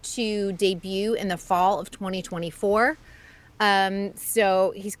expected to debut in the fall of 2024.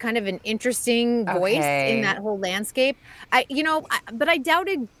 So he's kind of an interesting voice in that whole landscape. But I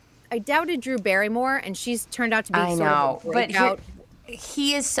doubted Drew Barrymore, and she's turned out to be sort of a breakout.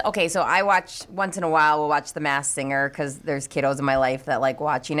 He is okay. So I watch once in a while. We'll watch The Masked Singer because there's kiddos in my life that like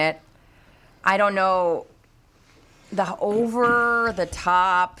watching it. I don't know, the over the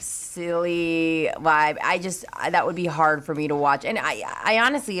top silly vibe. That would be hard for me to watch. And I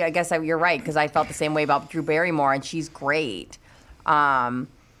honestly, I guess you're right, because I felt the same way about Drew Barrymore, and she's great. But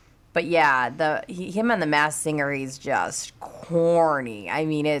yeah, him on The Masked Singer, he's just corny. I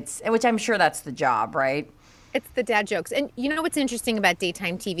mean, which I'm sure that's the job, right? It's the dad jokes. And you know what's interesting about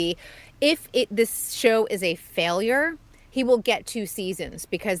daytime TV? If this show is a failure, he will get 2 seasons,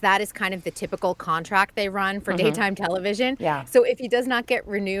 because that is kind of the typical contract they run for daytime television. Yeah. So if he does not get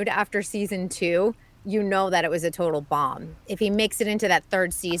renewed after season 2, you know that it was a total bomb. If he makes it into that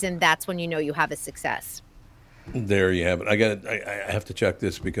 3rd season, that's when you know you have a success. There you have it. I have to check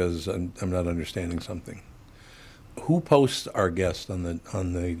this because I'm not understanding something. Who posts our guest on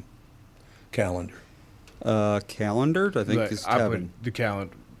the calendar? Calendar? I think it's Kevin. I put the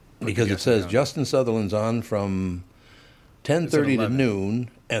calendar. Because it says Justin Sutherland's on from 10:30 to noon,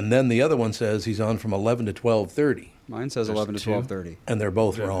 and then the other one says he's on from 11 to 12:30. Mine says 11 to 12:30. And they're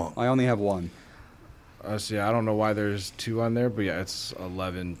both wrong. I only have one. See, I don't know why there's 2 on there, but yeah, it's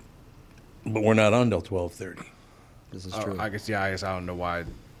 11. But we're not on till 12:30. This is true. I guess I don't know why.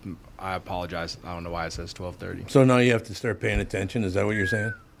 I apologize. I don't know why it says 12:30. So now you have to start paying attention. Is that what you're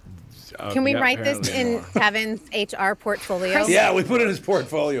saying? Can we write this in Kevin's HR portfolio? Yeah, we put it in his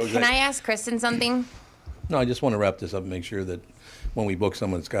portfolio. Can I ask Kristyn something? No, I just want to wrap this up and make sure that when we book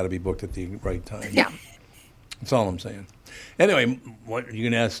someone, it's got to be booked at the right time. Yeah. That's all I'm saying. Anyway, what are you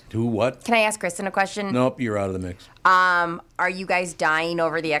going to ask? Who, what? Can I ask Kristyn a question? Nope, you're out of the mix. Are you guys dying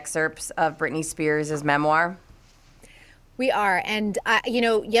over the excerpts of Britney Spears' memoir? We are. And,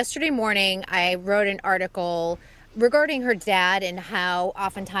 yesterday morning I wrote an article regarding her dad and how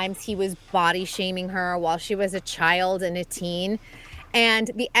oftentimes he was body shaming her while she was a child and a teen. And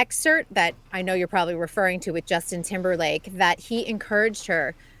the excerpt that I know you're probably referring to with Justin Timberlake, that he encouraged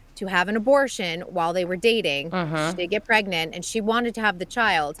her to have an abortion while they were dating. She did get pregnant and she wanted to have the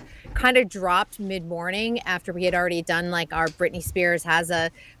child, kind of dropped mid-morning after we had already done like our Britney Spears has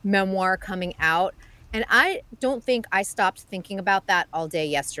a memoir coming out. And I don't think I stopped thinking about that all day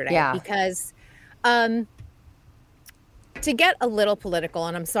yesterday. Yeah. Because to get a little political,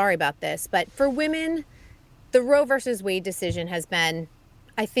 and I'm sorry about this, but for women, the Roe versus Wade decision has been,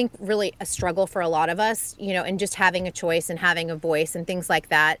 I think, really a struggle for a lot of us, and just having a choice and having a voice and things like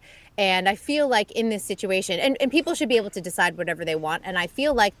that. And I feel like in this situation, and people should be able to decide whatever they want. And I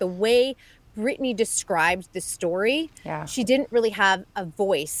feel like the way Britney described the story, she didn't really have a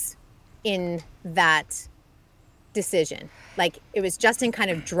voice in that decision. Like, it was Justin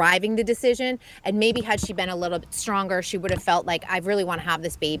kind of driving the decision, and maybe had she been a little bit stronger, she would have felt like, I really want to have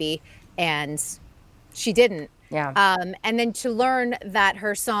this baby, and she didn't. Yeah. And then to learn that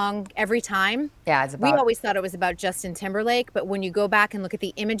her song Every Time, it's about, we always thought it was about Justin Timberlake, but when you go back and look at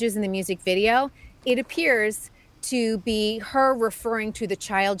the images in the music video, it appears to be her referring to the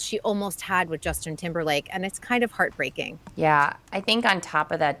child she almost had with Justin Timberlake, and it's kind of heartbreaking. Yeah, I think on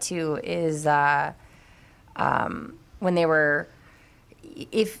top of that too is when they were,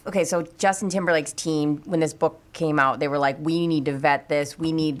 so Justin Timberlake's team, when this book came out, they were like, we need to vet this,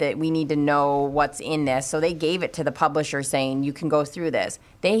 we need to know what's in this. So they gave it to the publisher saying, you can go through this.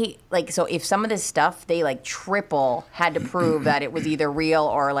 They so if some of this stuff, they like triple had to prove that it was either real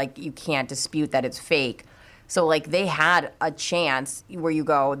or like you can't dispute that it's fake. So, like, they had a chance where you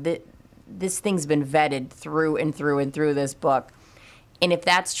go, this thing's been vetted through and through and through this book. And if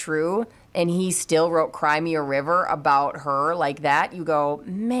that's true, and he still wrote Cry Me a River about her like that, you go,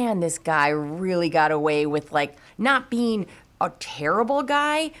 man, this guy really got away with, like, not being a terrible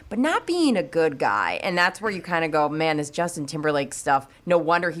guy, but not being a good guy. And that's where you kind of go, man, this Justin Timberlake stuff, no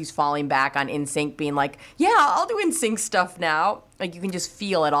wonder he's falling back on NSYNC being like, yeah, I'll do NSYNC stuff now. Like, you can just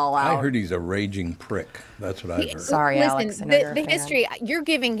feel it all out. I heard he's a raging prick. That's what I heard. Sorry, listen, Alex. The history,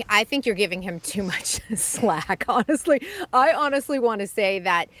 I think you're giving him too much slack, honestly. I honestly want to say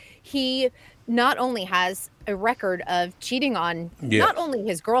that he not only has a record of cheating on not only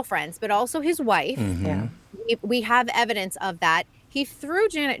his girlfriends, but also his wife. Mm-hmm. Yeah. We have evidence of that. He threw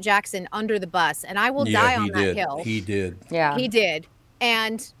Janet Jackson under the bus, and I will die on that hill. He did. Yeah. He did.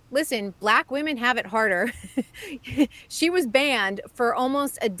 And listen, black women have it harder. She was banned for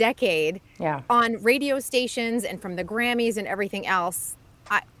almost a decade on radio stations and from the Grammys and everything else.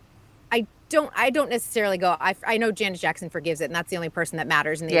 I don't necessarily go, I know Janet Jackson forgives it, and that's the only person that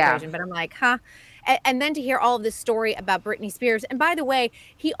matters in the equation, but I'm like, huh? And then to hear all of this story about Britney Spears, and by the way,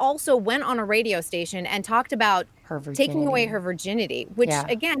 he also went on a radio station and talked about taking away her virginity, which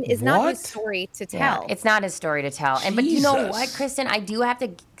again is not his story to tell. It's not his story to tell. And but you know what, Kristyn, I do have to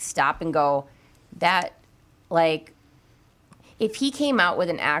stop and go, that, like, if he came out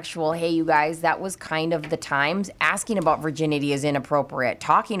with an actual, hey, you guys, that was kind of the times, asking about virginity is inappropriate.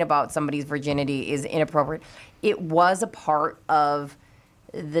 Talking about somebody's virginity is inappropriate. It was a part of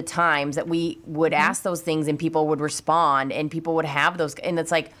the times that we would ask those things and people would respond and people would have those. And it's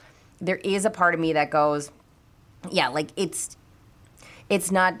like, there is a part of me that goes, yeah, like it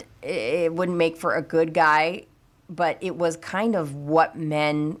wouldn't make for a good guy, but it was kind of what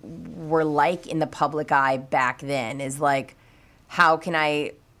men were like in the public eye back then, is like, how can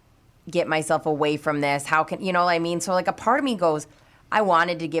I get myself away from this? How can, you know what I mean? So like a part of me goes, I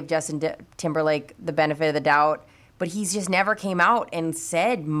wanted to give Justin Timberlake the benefit of the doubt, but he's just never came out and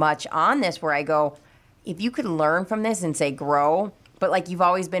said much on this where I go, if you could learn from this and say grow, but like you've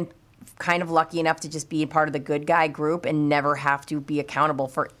always been kind of lucky enough to just be a part of the good guy group and never have to be accountable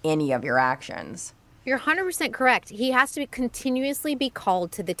for any of your actions. You're 100% correct. He has to continuously be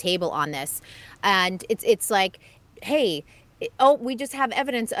called to the table on this. And it's like, hey, we just have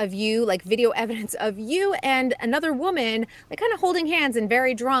evidence of you, like video evidence of you and another woman, like kind of holding hands and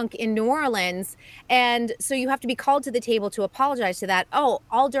very drunk in New Orleans. And so you have to be called to the table to apologize to that. Oh,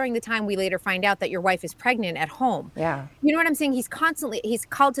 all during the time we later find out that your wife is pregnant at home. Yeah. You know what I'm saying? He's called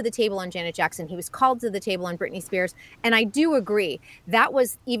to the table on Janet Jackson. He was called to the table on Britney Spears. And I do agree. That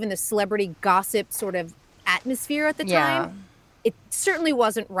was even the celebrity gossip sort of atmosphere at the time. It certainly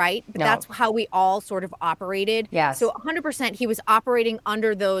wasn't right, but that's how we all sort of operated. Yes. So 100% he was operating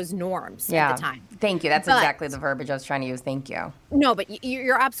under those norms at the time. Thank you. That's exactly the verbiage I was trying to use. Thank you. No, but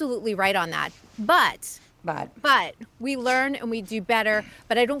you're absolutely right on that. But we learn and we do better.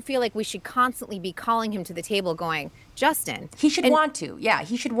 But I don't feel like we should constantly be calling him to the table going, Justin. He should want to. Yeah,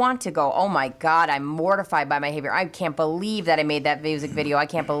 he should want to go, oh my God, I'm mortified by my behavior. I can't believe that I made that music video. I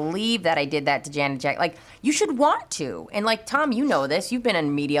can't believe that I did that to Janet Jackson. Like, you should want to. And like, Tom, you know this. You've been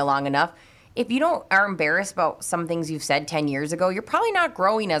in media long enough. If you are embarrassed about some things you've said 10 years ago, you're probably not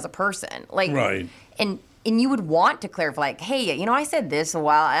growing as a person. Like, right. And you would want to clarify, like, hey, I said this a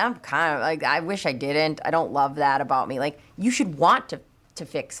while. I'm kind of like, I wish I didn't. I don't love that about me. Like, you should want to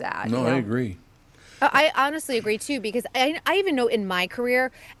fix that. No, I agree. I honestly agree, too, because I even know in my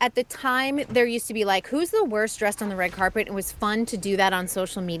career, at the time, there used to be like, who's the worst dressed on the red carpet? It was fun to do that on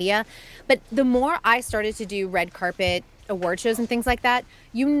social media. But the more I started to do red carpet award shows and things like that,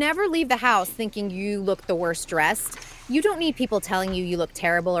 you never leave the house thinking you look the worst dressed. You don't need people telling you look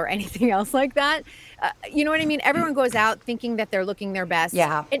terrible or anything else like that. You know what I mean? Everyone goes out thinking that they're looking their best.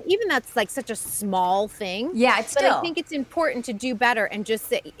 Yeah. And even that's like such a small thing. Yeah, it's But still. I think it's important to do better and just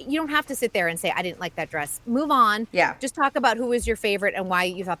say, you don't have to sit there and say, I didn't like that dress. Move on. Yeah. Just talk about who was your favorite and why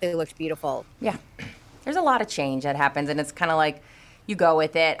you thought they looked beautiful. Yeah. There's a lot of change that happens, and it's kind of like you go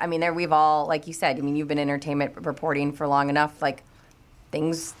with it. I mean, we've all, like you said, you've been entertainment reporting for long enough. Like,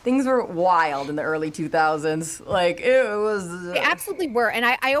 things were wild in the early 2000s. Like, it was... They absolutely were. And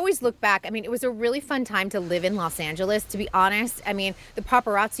I always look back. I mean, it was a really fun time to live in Los Angeles, to be honest. I mean, the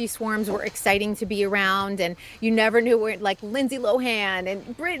paparazzi swarms were exciting to be around. And you never knew where, like, Lindsay Lohan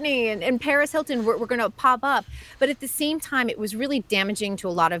and Britney and Paris Hilton were going to pop up. But at the same time, it was really damaging to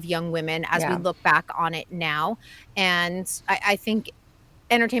a lot of young women as we look back on it now. And I think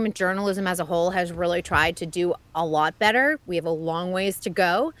entertainment journalism as a whole has really tried to do a lot better. We have a long ways to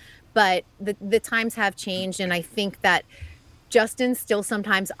go, but the times have changed. And I think that Justin still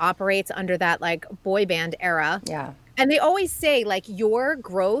sometimes operates under that like boy band era. Yeah. And they always say like your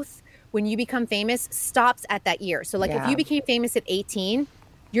growth when you become famous stops at that year. So like if you became famous at 18,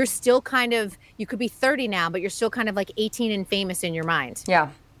 you're still kind of, you could be 30 now, but you're still kind of like 18 and famous in your mind.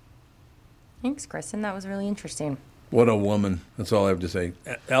 Yeah. Thanks, Kristyn. That was really interesting. What a woman. That's all I have to say.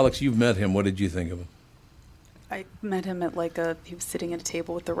 Alex, you've met him. What did you think of him? I met him at he was sitting at a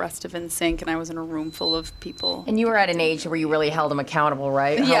table with the rest of NSYNC, and I was in a room full of people. And you were at an age where you really held him accountable,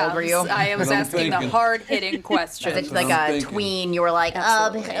 right? How old were you? I was asking the hard-hitting questions. Was it like a tween? You were like,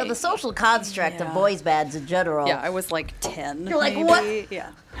 the social construct of boys' bands in general. Yeah, I was like 10. You're like, maybe. what?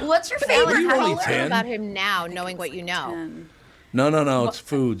 Yeah. What's your favorite How color? do you learn about him now, knowing what you know? No. It's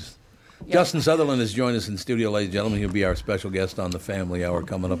foods. Yeah. Justin Sutherland has joined us in studio, ladies and gentlemen. He'll be our special guest on the Family Hour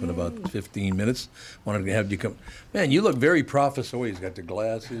coming up in about 15 minutes. Wanted to have you come. Man, you look very professorial. He's got the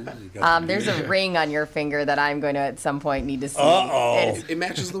glasses. There's a ring on your finger that I'm going to at some point need to see. It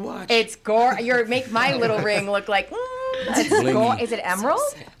matches the watch. It's gorgeous. You make my little ring look like. Is it emerald?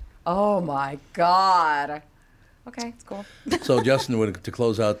 Oh my God. Okay, it's cool. So Justin, to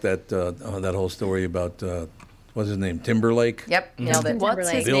close out that whole story about. What's his name? Timberlake? Yep, nailed it. What's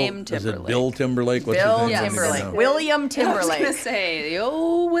his name? Timberlake. Is it Bill Timberlake? What's Bill his name? Timberlake. William Timberlake. I was going to say,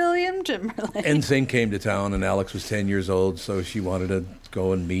 William Timberlake. NSYNC came to town, and Alex was 10 years old, so she wanted to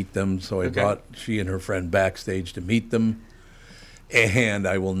go and meet them. So I brought she and her friend backstage to meet them. And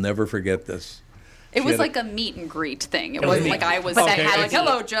I will never forget this. It was like a meet and greet thing. It wasn't like I was like,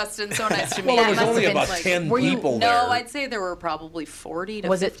 hello, Justin, so nice to meet you. Well, there was only about 10 people there. No, I'd say there were probably 40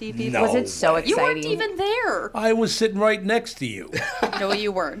 to 50 people. No. Was it so exciting? You weren't even there. I was sitting right next to you. No,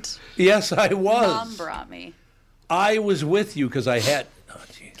 you weren't. Yes, I was. Mom brought me. I was with you because I had... Oh,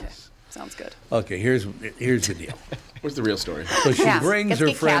 Jesus. Okay. Sounds good. Okay, here's the deal. What's the real story? So she brings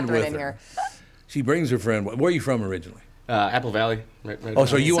her friend Catherine with her. She brings her friend. Where are you from originally? Apple Valley. Right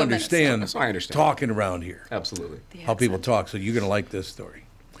so you understand so I understand talking around here. Absolutely. How people talk. So you're going to like this story.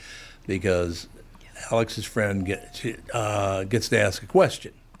 Because Alex's friend gets to ask a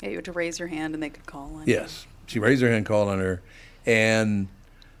question Yeah, you had to raise your hand and they could call on Yes. She raised her hand, called on her, and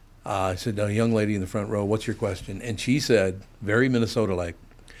I said, "No, young lady in the front row, what's your question?" And she said, very Minnesota-like,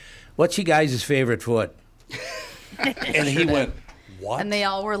 "What's you guys' favorite foot?" And he went, "What?" And they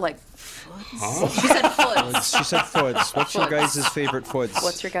all were like, Huh? She said foots. She said foots. What's your guys' favorite foots?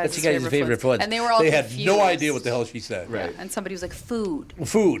 What's your guys' favorite foots? And they were all They confused. had no idea what the hell she said. Right. And somebody was like, food.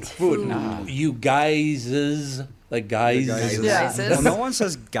 Food. You guys' like guys. Well, no one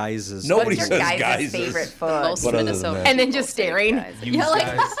says guyses. Nobody What's says your guys' guys. favorite food? Most What other than Minnesota. that? And then just staring. Yeah, like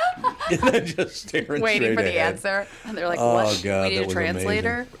And then just staring waiting straight for the ahead. answer. And they're like, Oh, what? God, We need that a was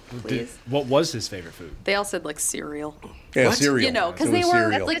translator, please. What was his favorite food? They all said like cereal. Yeah, What? cereal. You know, because It they was were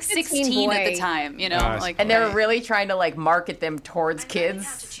cereal. like That's a teen 16 at the boy. time, you know? like, And they were really trying to like market them towards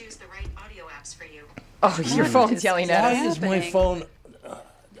kids. Oh, your phone's yelling at Why us. is my phone?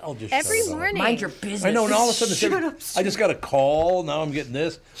 I'll just Every shut it off. morning. Mind your business. I know, and all of a sudden, Shut up. I just got a call. Now I'm getting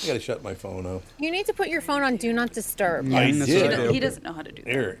this. I got to shut my phone off. You need to put your phone on Do Not Disturb. I did. He doesn't know how to do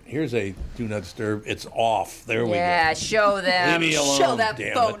that. Here's a do not disturb. It's off. There we go. Yeah, show them. Leave me alone. Show that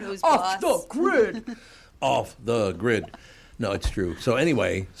damn phone it. who's Off boss. the grid. Off the grid. No, it's true. So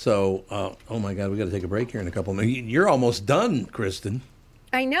anyway, oh my God, we got to take a break here in a couple of minutes. You're almost done, Kristyn.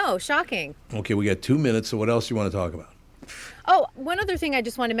 I know, shocking. Okay, we got 2 minutes. So what else do you want to talk about? Oh, one other thing I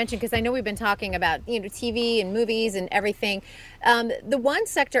just want to mention, because I know we've been talking about, TV and movies and everything. The one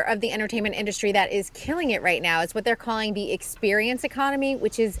sector of the entertainment industry that is killing it right now is what they're calling the experience economy,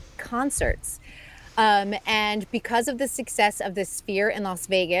 which is concerts. And because of the success of the Sphere in Las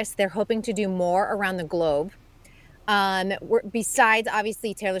Vegas, they're hoping to do more around the globe. Besides,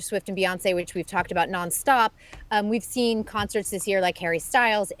 obviously, Taylor Swift and Beyonce, which we've talked about nonstop, we've seen concerts this year like Harry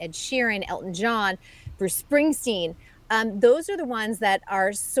Styles, Ed Sheeran, Elton John, Bruce Springsteen. Those are the ones that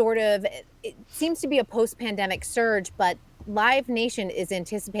are sort of, it seems to be a post-pandemic surge, but Live Nation is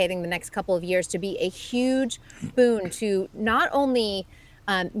anticipating the next couple of years to be a huge boon to not only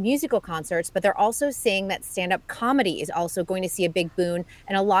musical concerts, but they're also saying that stand-up comedy is also going to see a big boon.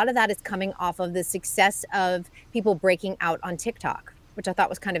 And a lot of that is coming off of the success of people breaking out on TikTok, which I thought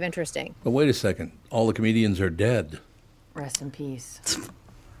was kind of interesting. But wait a second. All the comedians are dead. Rest in peace.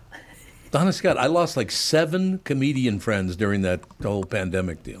 Donna Scott, I lost like 7 comedian friends during that whole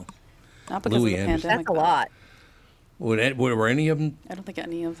pandemic deal. Not because Louis of the Anderson. pandemic. That's a lot. Were any of them? I don't think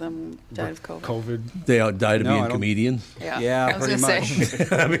any of them died of COVID. They all died of No, I being don't- comedians? Yeah, I was pretty gonna much.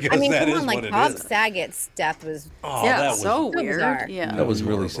 say. Because I mean, that come is on, what like it Bob is. Saget's death was Oh, yeah, that was so weird. bizarre. Yeah. That was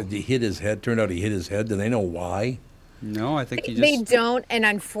really sad. He hit his head. Turned out he hit his head. Do they know why? No, I think he just. They don't, and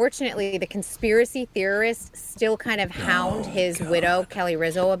unfortunately, the conspiracy theorists still kind of hound his widow, Kelly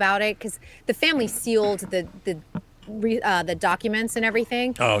Rizzo, about it, because the family sealed the documents and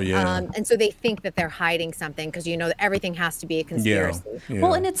everything. Oh, yeah. And so they think that they're hiding something because that everything has to be a conspiracy. Yeah.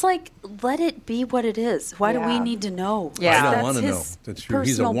 Well, and it's like, let it be what it is. Why do we need to know? Yeah. I don't That's wanna know. his That's true.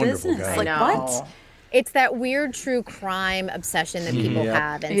 He's a personal wonderful business. guy. Like, I know. what? It's that weird true crime obsession that people Yep.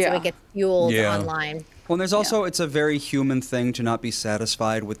 have, and so Yeah. it gets fueled Yeah. online. Well, and there's also, it's a very human thing to not be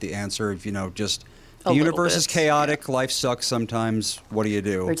satisfied with the answer of, just A the little universe is bit, chaotic, life sucks sometimes, what do you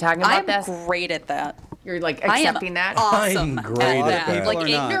do? We're talking about I'm this. great at that. You're like I am accepting that. awesome I'm great at at that. Like,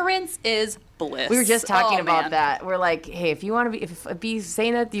 People are not. ignorance is bliss. We were just talking Oh, about man. that. We're like, hey, if you want to be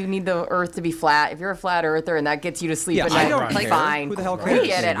saying that you need the Earth to be flat, if you're a flat earther and that gets you to sleep Yeah, at I night, don't like care. fine. Who the hell We cares?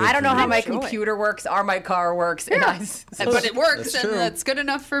 get it. Good I don't know for how you. my Enjoy. computer works or my car works. And But it works, That's and true. that's good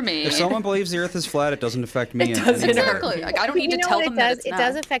enough for me. If someone believes the earth is flat, it doesn't affect me. It doesn't Exactly. Like, I don't need to tell what them it that does? it's It not.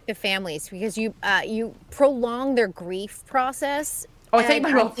 does affect the families because you prolong their grief process. Oh, I think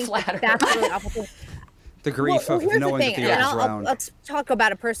and about think flat that's really awful. The grief Well, of here's knowing the thing, that the and earth is round. let's talk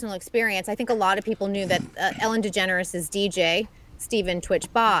about a personal experience. I think a lot of people knew that Ellen DeGeneres' DJ, Steven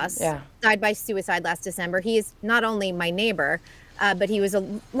Twitch Boss, died by suicide last December. He is not only my neighbor, but he was a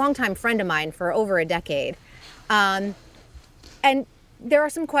longtime friend of mine for over a decade. And there are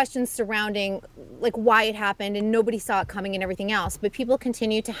some questions surrounding like why it happened, and nobody saw it coming and everything else. But people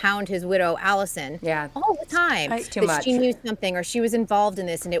continue to hound his widow, Allison, all the time. It's too that much. she knew something or she was involved in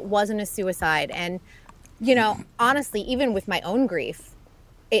this and it wasn't a suicide. And honestly, even with my own grief,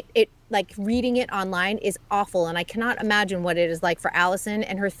 it like reading it online is awful, and I cannot imagine what it is like for Allison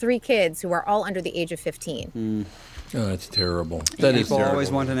and her 3 kids who are all under the age of 15. Oh, that's terrible. That is People terrible.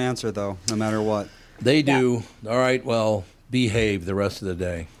 always want an answer, though, no matter what. They do. All right, well, behave the rest of the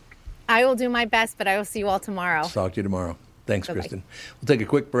day. I will do my best, but I will see you all tomorrow. Talk to you tomorrow. Thanks, Bye-bye. Kristyn. We'll take a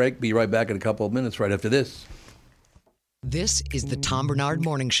quick break. Be right back in a couple of minutes right after this. This is the Tom Barnard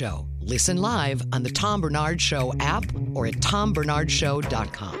Morning Show. Listen live on the Tom Barnard Show app or at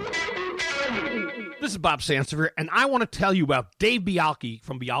tombernardshow.com. This is Bob Sansevier, and I want to tell you about Dave Bialke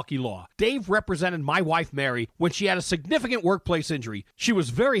from Bialke Law. Dave represented my wife, Mary, when she had a significant workplace injury. She was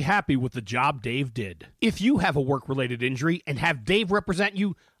very happy with the job Dave did. If you have a work-related injury and have Dave represent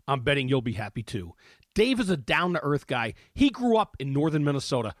you, I'm betting you'll be happy too. Dave is a down-to-earth guy. He grew up in northern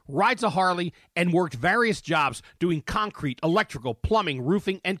Minnesota, rides a Harley, and worked various jobs doing concrete, electrical, plumbing,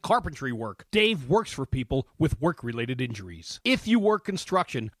 roofing, and carpentry work. Dave works for people with work-related injuries. If you work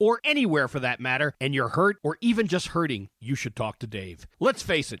construction, or anywhere for that matter, and you're hurt or even just hurting, you should talk to Dave. Let's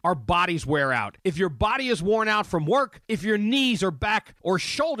face it, our bodies wear out. If your body is worn out from work, if your knees or back or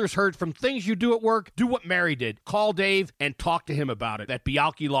shoulders hurt from things you do at work, do what Mary did. Call Dave and talk to him about it at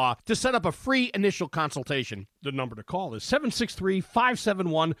Bialke Law to set up a free initial consultation. The number to call is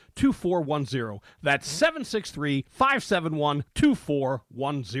 763-571-2410. That's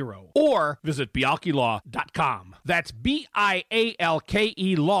 763-571-2410. Or visit bialkelaw.com. That's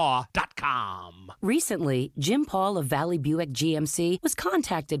BIALKE law.com. Recently, Jim Paul of Valley Buick GMC was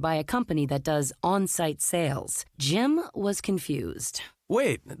contacted by a company that does on-site sales. Jim was confused.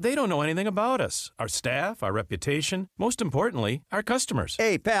 Wait, they don't know anything about us, our staff, our reputation, most importantly, our customers.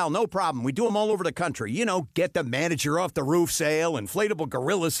 Hey, pal, no problem. We do them all over the country. You know, get the manager off the roof sale, inflatable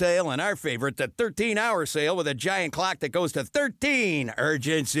gorilla sale, and our favorite, the 13-hour sale with a giant clock that goes to 13.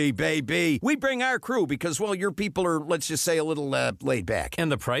 Urgency, baby. We bring our crew because, well, your people are, let's just say, a little laid back. And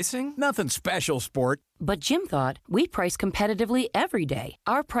the pricing? Nothing special, sport. But Jim thought, we price competitively every day.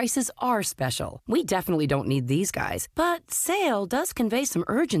 Our prices are special. We definitely don't need these guys. But sale does convey some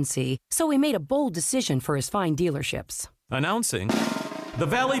urgency, so we made a bold decision for his fine dealerships. Announcing the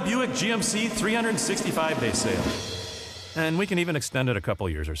Valley Buick GMC 365-day sale. And we can even extend it a couple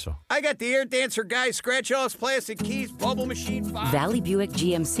years or so. I got the air dancer guy, scratch-offs, plastic keys, bubble machine. Valley Buick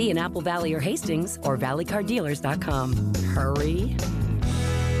GMC in Apple Valley or Hastings or valleycardealers.com. Hurry.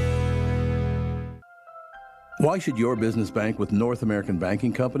 Why should your business bank with North American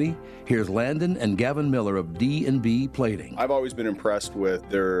Banking Company? Here's Landon and Gavin Miller of D&B Plating. I've always been impressed with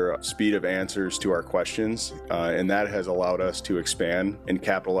their speed of answers to our questions, and that has allowed us to expand and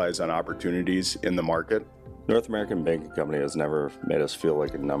capitalize on opportunities in the market. North American Banking Company has never made us feel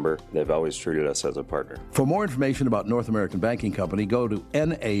like a number. They've always treated us as a partner. For more information about North American Banking Company, go to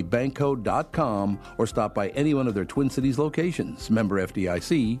nabankco.com or stop by any one of their Twin Cities locations. Member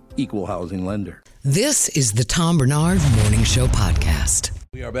FDIC, Equal Housing Lender. This is the Tom Barnard Morning Show podcast.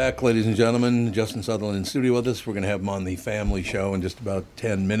 We are back, ladies and gentlemen. Justin Sutherland in studio with us. We're going to have him on the family show in just about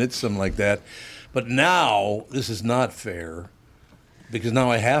 10 minutes, something like that. But now, this is not fair, because now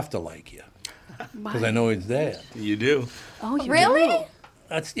I have to like you. Because I know his dad. You do. Oh, you really?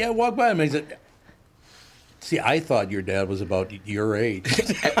 That's, yeah, I walked by him and he said, see, I thought your dad was about your age.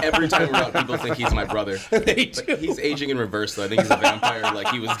 Every time we're out, people think he's my brother. They do. But he's aging in reverse, though. I think he's a vampire. Like,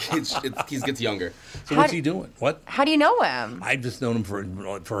 he gets younger. So what's he doing? What? How do you know him? I've just known him for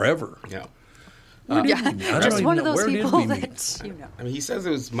forever. Yeah. Just one of those people that, you know. I mean, he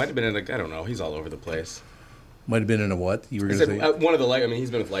says might have been in I don't know. He's all over the place. Might have been in a what? You were going to say? One of the, I mean,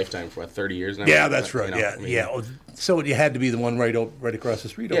 he's been with Lifetime for, 30 years now? Yeah, that's right. You know, yeah. So it had to be the one right across the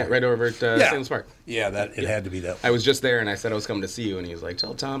street. Yeah, right over at Salem Park. Yeah, it had to be that one. I was just there, and I said I was coming to see you, and he was like,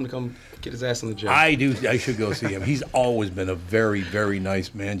 tell Tom to come get his ass in the gym. I should go see him. He's always been a very, very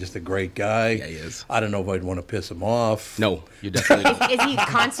nice man, just a great guy. Yeah, he is. I don't know if I'd want to piss him off. No, you definitely don't. Is he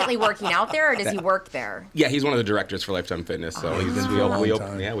constantly working out there, or does he work there? Yeah, he's one of the directors for Lifetime Fitness. So we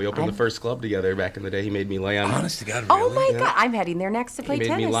opened the first club together back in the day. He made me lay on. Honest to God, really? Oh my God, I'm heading there next to play tennis.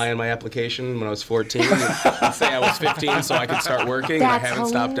 He made me lie on my application when I was 14 and say I was 15 so I could start working. That's and I haven't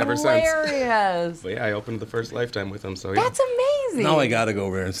stopped ever since. Hilarious. But yeah, I opened the first Lifetime with him. So yeah. That's amazing. Now I got to go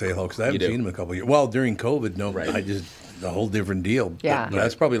over there and say hello because I haven't seen him in a couple of years. Well, during COVID, no, right. I just a whole different deal. Yeah, but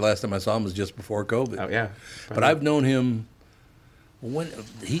that's probably the last time I saw him was just before COVID. Oh yeah, but I've known him. When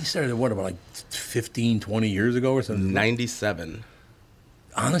he started, about like 15, 20 years ago or something? 97.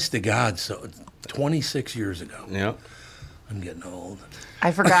 Honest to God, so 26 years ago. Yep. I'm getting old.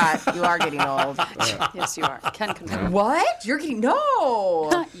 I forgot. You are getting old. Yes, you are. Ken confirm. What? You're getting... No.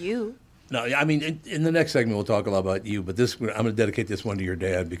 Not you. No, I mean, in the next segment, we'll talk a lot about you, but I'm going to dedicate this one to your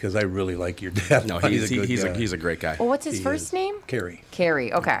dad because I really like your dad. No, he's a great guy. Well, what's his first name? Carrie.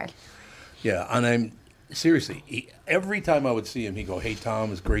 Carrie, okay. Yeah, and seriously, every time I would see him, he'd go, "Hey,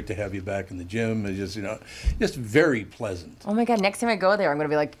 Tom, it's great to have you back in the gym." It's just, just very pleasant. Oh my God, next time I go there, I'm going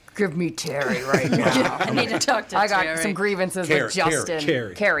to be like, give me Terry right now. I need to talk to Terry. I got some grievances with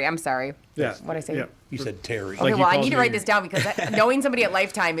Justin. Carrie, I'm sorry. Yeah. What did I say? Yeah. You said Terry. Okay, well, I need to write this down because knowing somebody at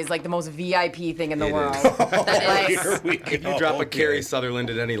Lifetime is like the most VIP thing in the world. If you drop a Carrie Sutherland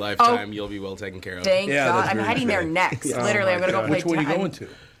at any Lifetime, you'll be well taken care of. Thank God. I'm heading there next. Yeah. Literally, I'm going to go play Which one are you going to?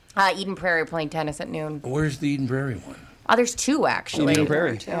 Eden Prairie playing tennis at noon. Where's the Eden Prairie one? Oh, there's two actually. Eden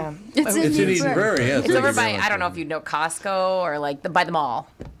Prairie. Yeah. It's in Eden Prairie. Yeah, It's over by, I don't know if you know Costco or like by the mall.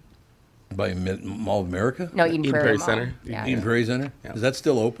 By Mall of America? No, Eden Prairie Mall. Center. Yeah. Eden Prairie Center? Yeah. Is that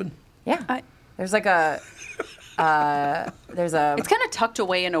still open? Yeah. There's like a, there's a. It's kind of tucked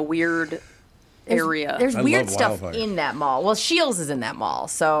away in a weird area. There's I weird love stuff Wildfire. in that mall. Well, Shields is in that mall,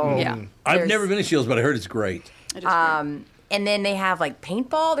 so Yeah. I've never been to Shields, but I heard it's great. It is weird. And then they have like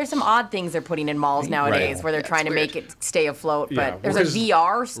paintball. There's some odd things they're putting in malls nowadays where they're trying to make it stay afloat. But there's a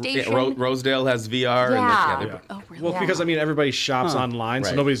VR station. Yeah, Rosedale has VR. Yeah. Oh, really? Well, because I mean, everybody shops online, so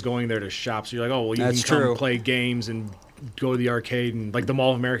Right. nobody's going there to shop. So you're like, oh, well, you That's can come true. play games and go to the arcade, and like the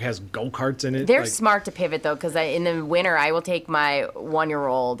Mall of America has go-karts in it. They're like, smart to pivot though, because in the winter I will take my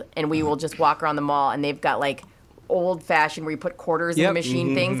 1-year-old and we will just walk around the mall, and they've got like old-fashioned where you put quarters in the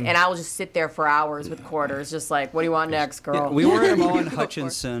machine things, and I will just sit there for hours with quarters, just like, what do you want next, girl? Yeah, we were at a mall in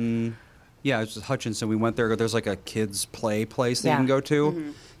Hutchinson. Yeah, it's Hutchinson. We went there. There's like a kids' play place that you can go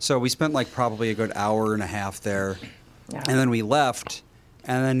to. So we spent like probably a good hour and a half there. Yeah. And then we left.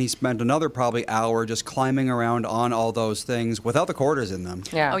 And then he spent another probably hour just climbing around on all those things without the quarters in them.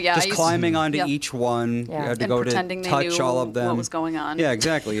 Yeah. Oh, yeah. Just climbing onto each one. Yeah. You had to And go pretending to they touch knew all of them. what was going on. Yeah,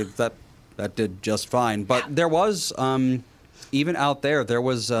 exactly. That did just fine. But there was, even out there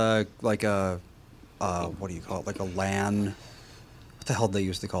was like a, what do you call it? Like a LAN. What the hell do they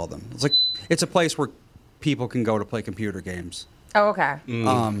used to call them? It's a place where people can go to play computer games. Oh, okay.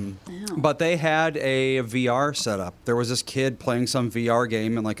 But they had a VR setup. There was this kid playing some VR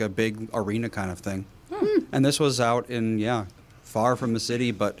game in like a big arena kind of thing. And this was out in, far from the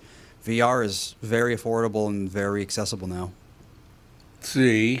city, but VR is very affordable and very accessible now.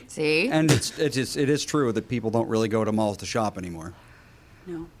 See? And it is true that people don't really go to malls to shop anymore.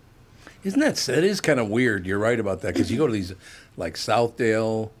 No. It is kind of weird. You're right about that, because you go to these, like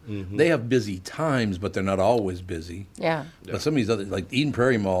Southdale, they have busy times, but they're not always busy. Yeah. But some of these other, like Eden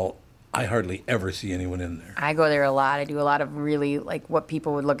Prairie Mall, I hardly ever see anyone in there. I go there a lot. I do a lot of really, like, what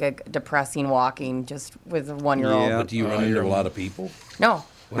people would look at depressing walking just with a 1-year-old. But do you run into a lot of people? No.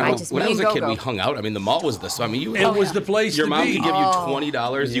 When I was a kid, we hung out. I mean, the mall was the. I mean, it was the place. Your to mom be. could give you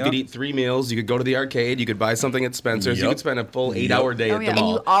 $20. You could eat 3 meals. You could go to the arcade. You could buy something at Spencer's. You could spend a full 8-hour day at the mall. And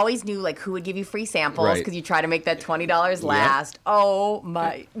you always knew like who would give you free samples because you try to make that $20 last. Oh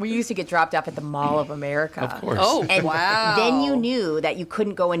my! We used to get dropped off at the Mall of America. Of course. Oh, and wow. Then you knew that you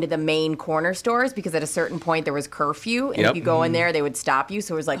couldn't go into the main corner stores because at a certain point there was curfew, and if you go in there, they would stop you.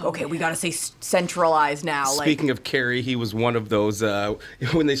 So it was like, okay, we got to stay centralized now. Speaking of Carrie, he was one of those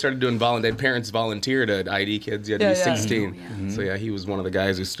when they started doing parents volunteered at ID kids. You had to be 16. So he was one of the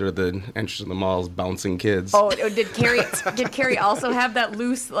guys who stood at the entrance of the malls bouncing kids. Oh, did Carrie also have that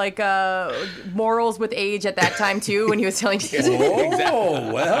loose like morals with age at that time too when he was telling you?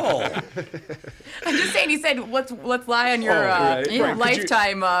 Oh, well. I'm just saying. He said, "Let's lie on your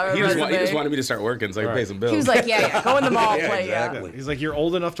lifetime He resume." just wanted me to start working so I could pay some bills. He was like, "Yeah, go in the mall, play." Exactly. He's like, you're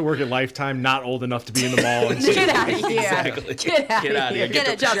old enough to work at Lifetime, not old enough to be in the mall. Get out of here! Exactly. Get out of here!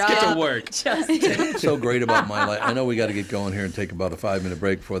 Get to work. What's so great about my life? I know we got to get going here and take about a 5-minute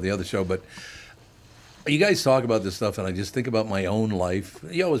break before the other show, but you guys talk about this stuff, and I just think about my own life.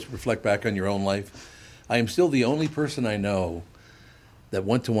 You always reflect back on your own life. I am still the only person I know that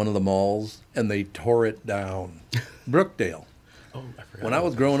went to one of the malls and they tore it down. Brookdale. Oh, I forgot. When I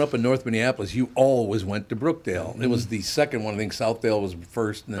was growing up in North Minneapolis, you always went to Brookdale. It was the second one. I think Southdale was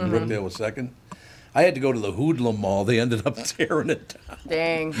first, and then Brookdale was second. I had to go to the Hoodlum Mall. They ended up tearing it down.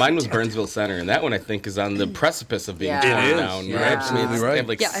 Dang. Mine was Burnsville Center, and that one I think is on the precipice of being Yeah. torn It is. down. You're right? absolutely right. They have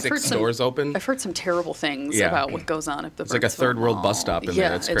like Yeah, I've heard 6 stores open. I've heard some terrible things Yeah. about what goes on at the It's like a Burnsville third world Mall. bus stop in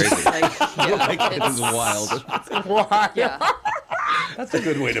there. It's crazy. Like, yeah, It was wild. Yeah. That's a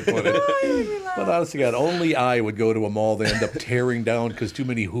good way to put it. But honestly, God, only I would go to a mall they end up tearing down because too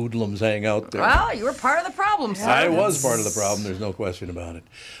many hoodlums hang out there. Well, you were part of the problem, sir. I was part of the problem. There's no question about it.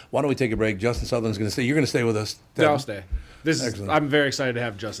 Why don't we take a break? Justin Sutherland's going to stay. You're going to stay with us. Yeah, I'll stay. Excellent. I'm very excited to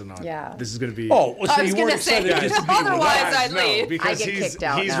have Justin on. Yeah. This is going to be. Oh, well, so I was you gonna weren't say, excited just to be with otherwise us. I'd leave. because I get he's kicked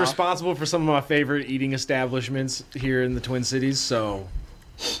out he's now. responsible for some of my favorite eating establishments here in the Twin Cities, so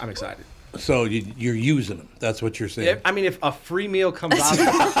I'm excited. So you're using them. That's what you're saying. I mean, if a free meal comes out of it,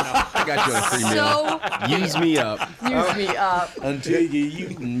 I got you a free meal. Use me up. Use me up. Until you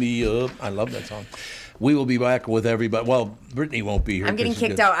use me up. I love that song. We will be back with everybody. Well, Brittany won't be here. I'm getting 'cause she's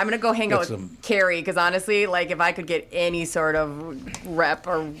kicked got- out. I'm gonna go hang out got with Carrie because honestly, like if I could get any sort of rep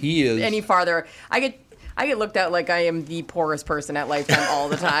or He is. any farther, I get looked at like I am the poorest person at Lifetime all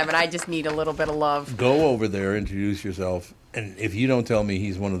the time, and I just need a little bit of love. Go over there, introduce yourself, and if you don't tell me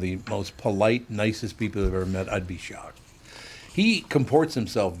he's one of the most polite, nicest people I've ever met, I'd be shocked. He comports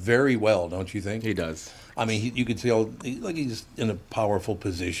himself very well, don't you think? He does. I mean, you can tell like he's in a powerful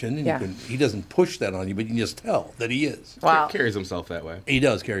position, and Yeah. he doesn't push that on you, but you can just tell that he is. Wow. He carries himself that way. He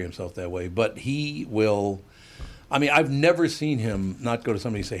does carry himself that way, but he will. I mean, I've never seen him not go to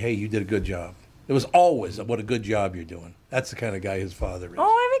somebody and say, "Hey, you did a good job." It was always, "What a good job you're doing." That's the kind of guy his father is.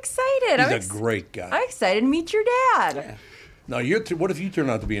 Oh, I'm excited. He's a great guy. I'm excited to meet your dad. Now, what if you turn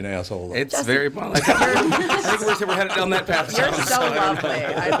out to be an asshole? Though? It's very well. I think we're headed down that path. You're so lovely.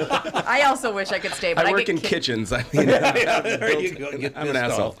 I also wish I could stay, but I work get in kitchens. I mean, there you go. I'm an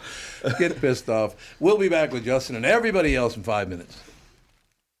asshole. Get pissed off. We'll be back with Justin and everybody else in 5 minutes.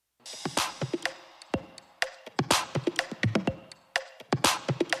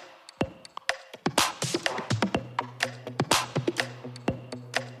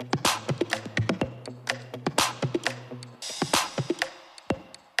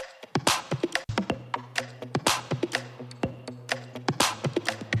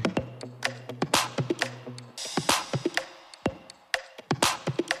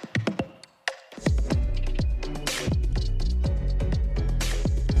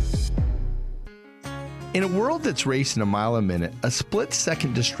 In a world that's racing a mile a minute, a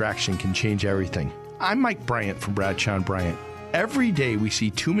split-second distraction can change everything. I'm Mike Bryant from Bradshaw & Bryant. Every day we see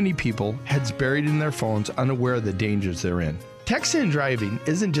too many people, heads buried in their phones, unaware of the dangers they're in. Texting and driving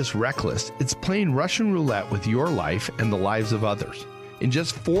isn't just reckless, it's playing Russian roulette with your life and the lives of others. In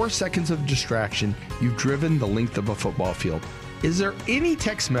just 4 seconds of distraction, you've driven the length of a football field. Is there any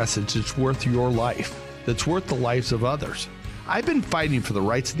text message that's worth your life, that's worth the lives of others? I've been fighting for the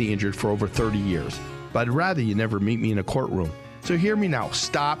rights of the injured for over 30 years. But I'd rather you never meet me in a courtroom. So hear me now.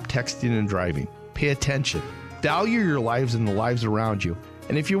 Stop texting and driving. Pay attention. Value your lives and the lives around you.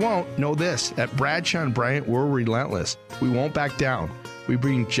 And if you won't, know this. At Bradshaw & Bryant, we're relentless. We won't back down. We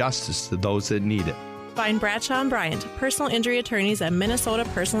bring justice to those that need it. Find Bradshaw & Bryant, personal injury attorneys at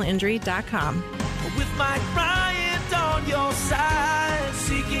minnesotapersonalinjury.com. With Mike Bryant on your side,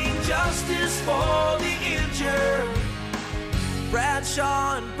 seeking justice for the injured.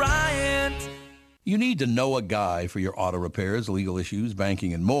 Bradshaw and Bryant. You need to know a guy for your auto repairs, legal issues,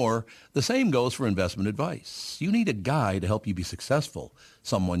 banking, and more. The same goes for investment advice. You need a guy to help you be successful,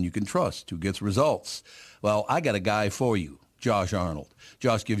 someone you can trust who gets results. Well, I got a guy for you, Josh Arnold.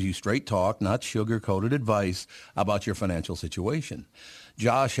 Josh gives you straight talk, not sugar-coated advice about your financial situation.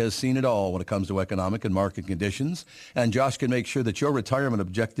 Josh has seen it all when it comes to economic and market conditions, and Josh can make sure that your retirement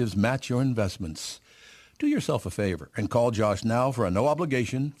objectives match your investments. Do yourself a favor and call Josh now for a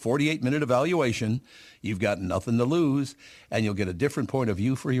no-obligation, 48-minute evaluation. You've got nothing to lose, and you'll get a different point of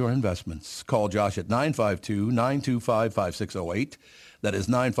view for your investments. Call Josh at 952-925-5608. That is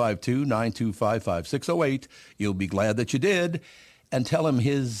 952-925-5608. You'll be glad that you did. And tell him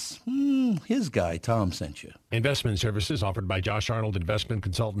his guy, Tom, sent you. Investment services offered by Josh Arnold Investment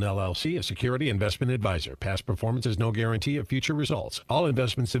Consultant, LLC, a security investment advisor. Past performance is no guarantee of future results. All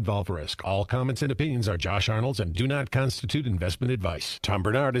investments involve risk. All comments and opinions are Josh Arnold's and do not constitute investment advice. Tom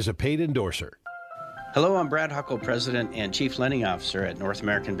Barnard is a paid endorser. Hello, I'm Brad Huckle, President and Chief Lending Officer at North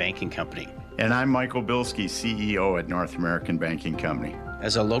American Banking Company. And I'm Michael Bilski, CEO at North American Banking Company.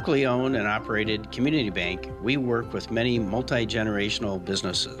 As a locally owned and operated community bank, we work with many multi-generational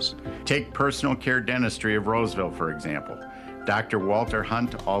businesses. Take Personal Care Dentistry of Roseville, for example. Dr. Walter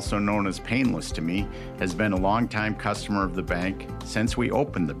Hunt, also known as Painless to me, has been a longtime customer of the bank since we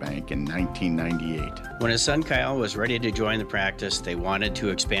opened the bank in 1998. When his son Kyle was ready to join the practice, they wanted to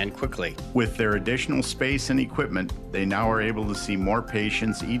expand quickly. With their additional space and equipment, they now are able to see more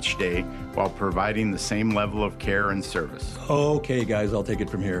patients each day while providing the same level of care and service. Okay, guys, I'll take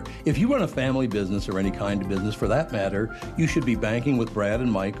it from here. If you run a family business or any kind of business for that matter, you should be banking with Brad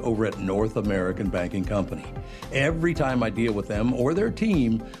and Mike over at North American Banking Company. Every time I deal with them or their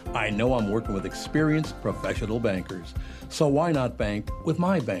team, I know I'm working with experienced professional bankers. So why not bank with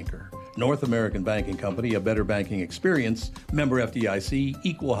my banker? North American Banking Company, a better banking experience, member FDIC,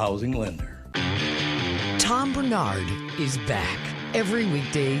 equal housing lender. Tom Barnard is back. Every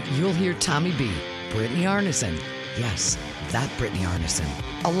weekday, you'll hear Tommy B, Brittany Arneson. Yes, that Brittany Arneson.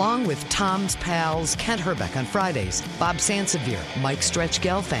 Along with Tom's pals, Kent Herbeck on Fridays, Bob Sansevier, Mike Stretch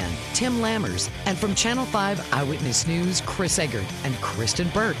Gelfand, Tim Lammers, and from Channel 5 Eyewitness News, Chris Eggert and Kristyn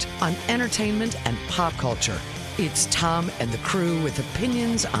Burt on entertainment and pop culture. It's Tom and the crew with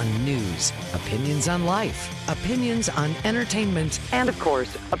opinions on news, opinions on life, opinions on entertainment, and of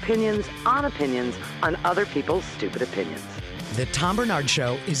course, opinions on other people's stupid opinions. The Tom Barnard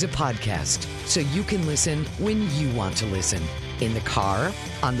Show is a podcast, so you can listen when you want to listen. In the car,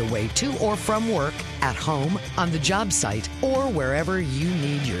 on the way to or from work, at home, on the job site, or wherever you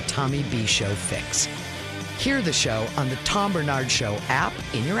need your Tommy B Show fix. Hear the show on the Tom Barnard Show app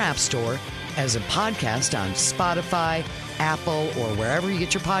in your app store, as a podcast on Spotify, Apple, or wherever you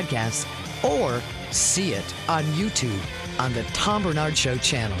get your podcasts, or see it on YouTube on the Tom Barnard Show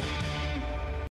channel.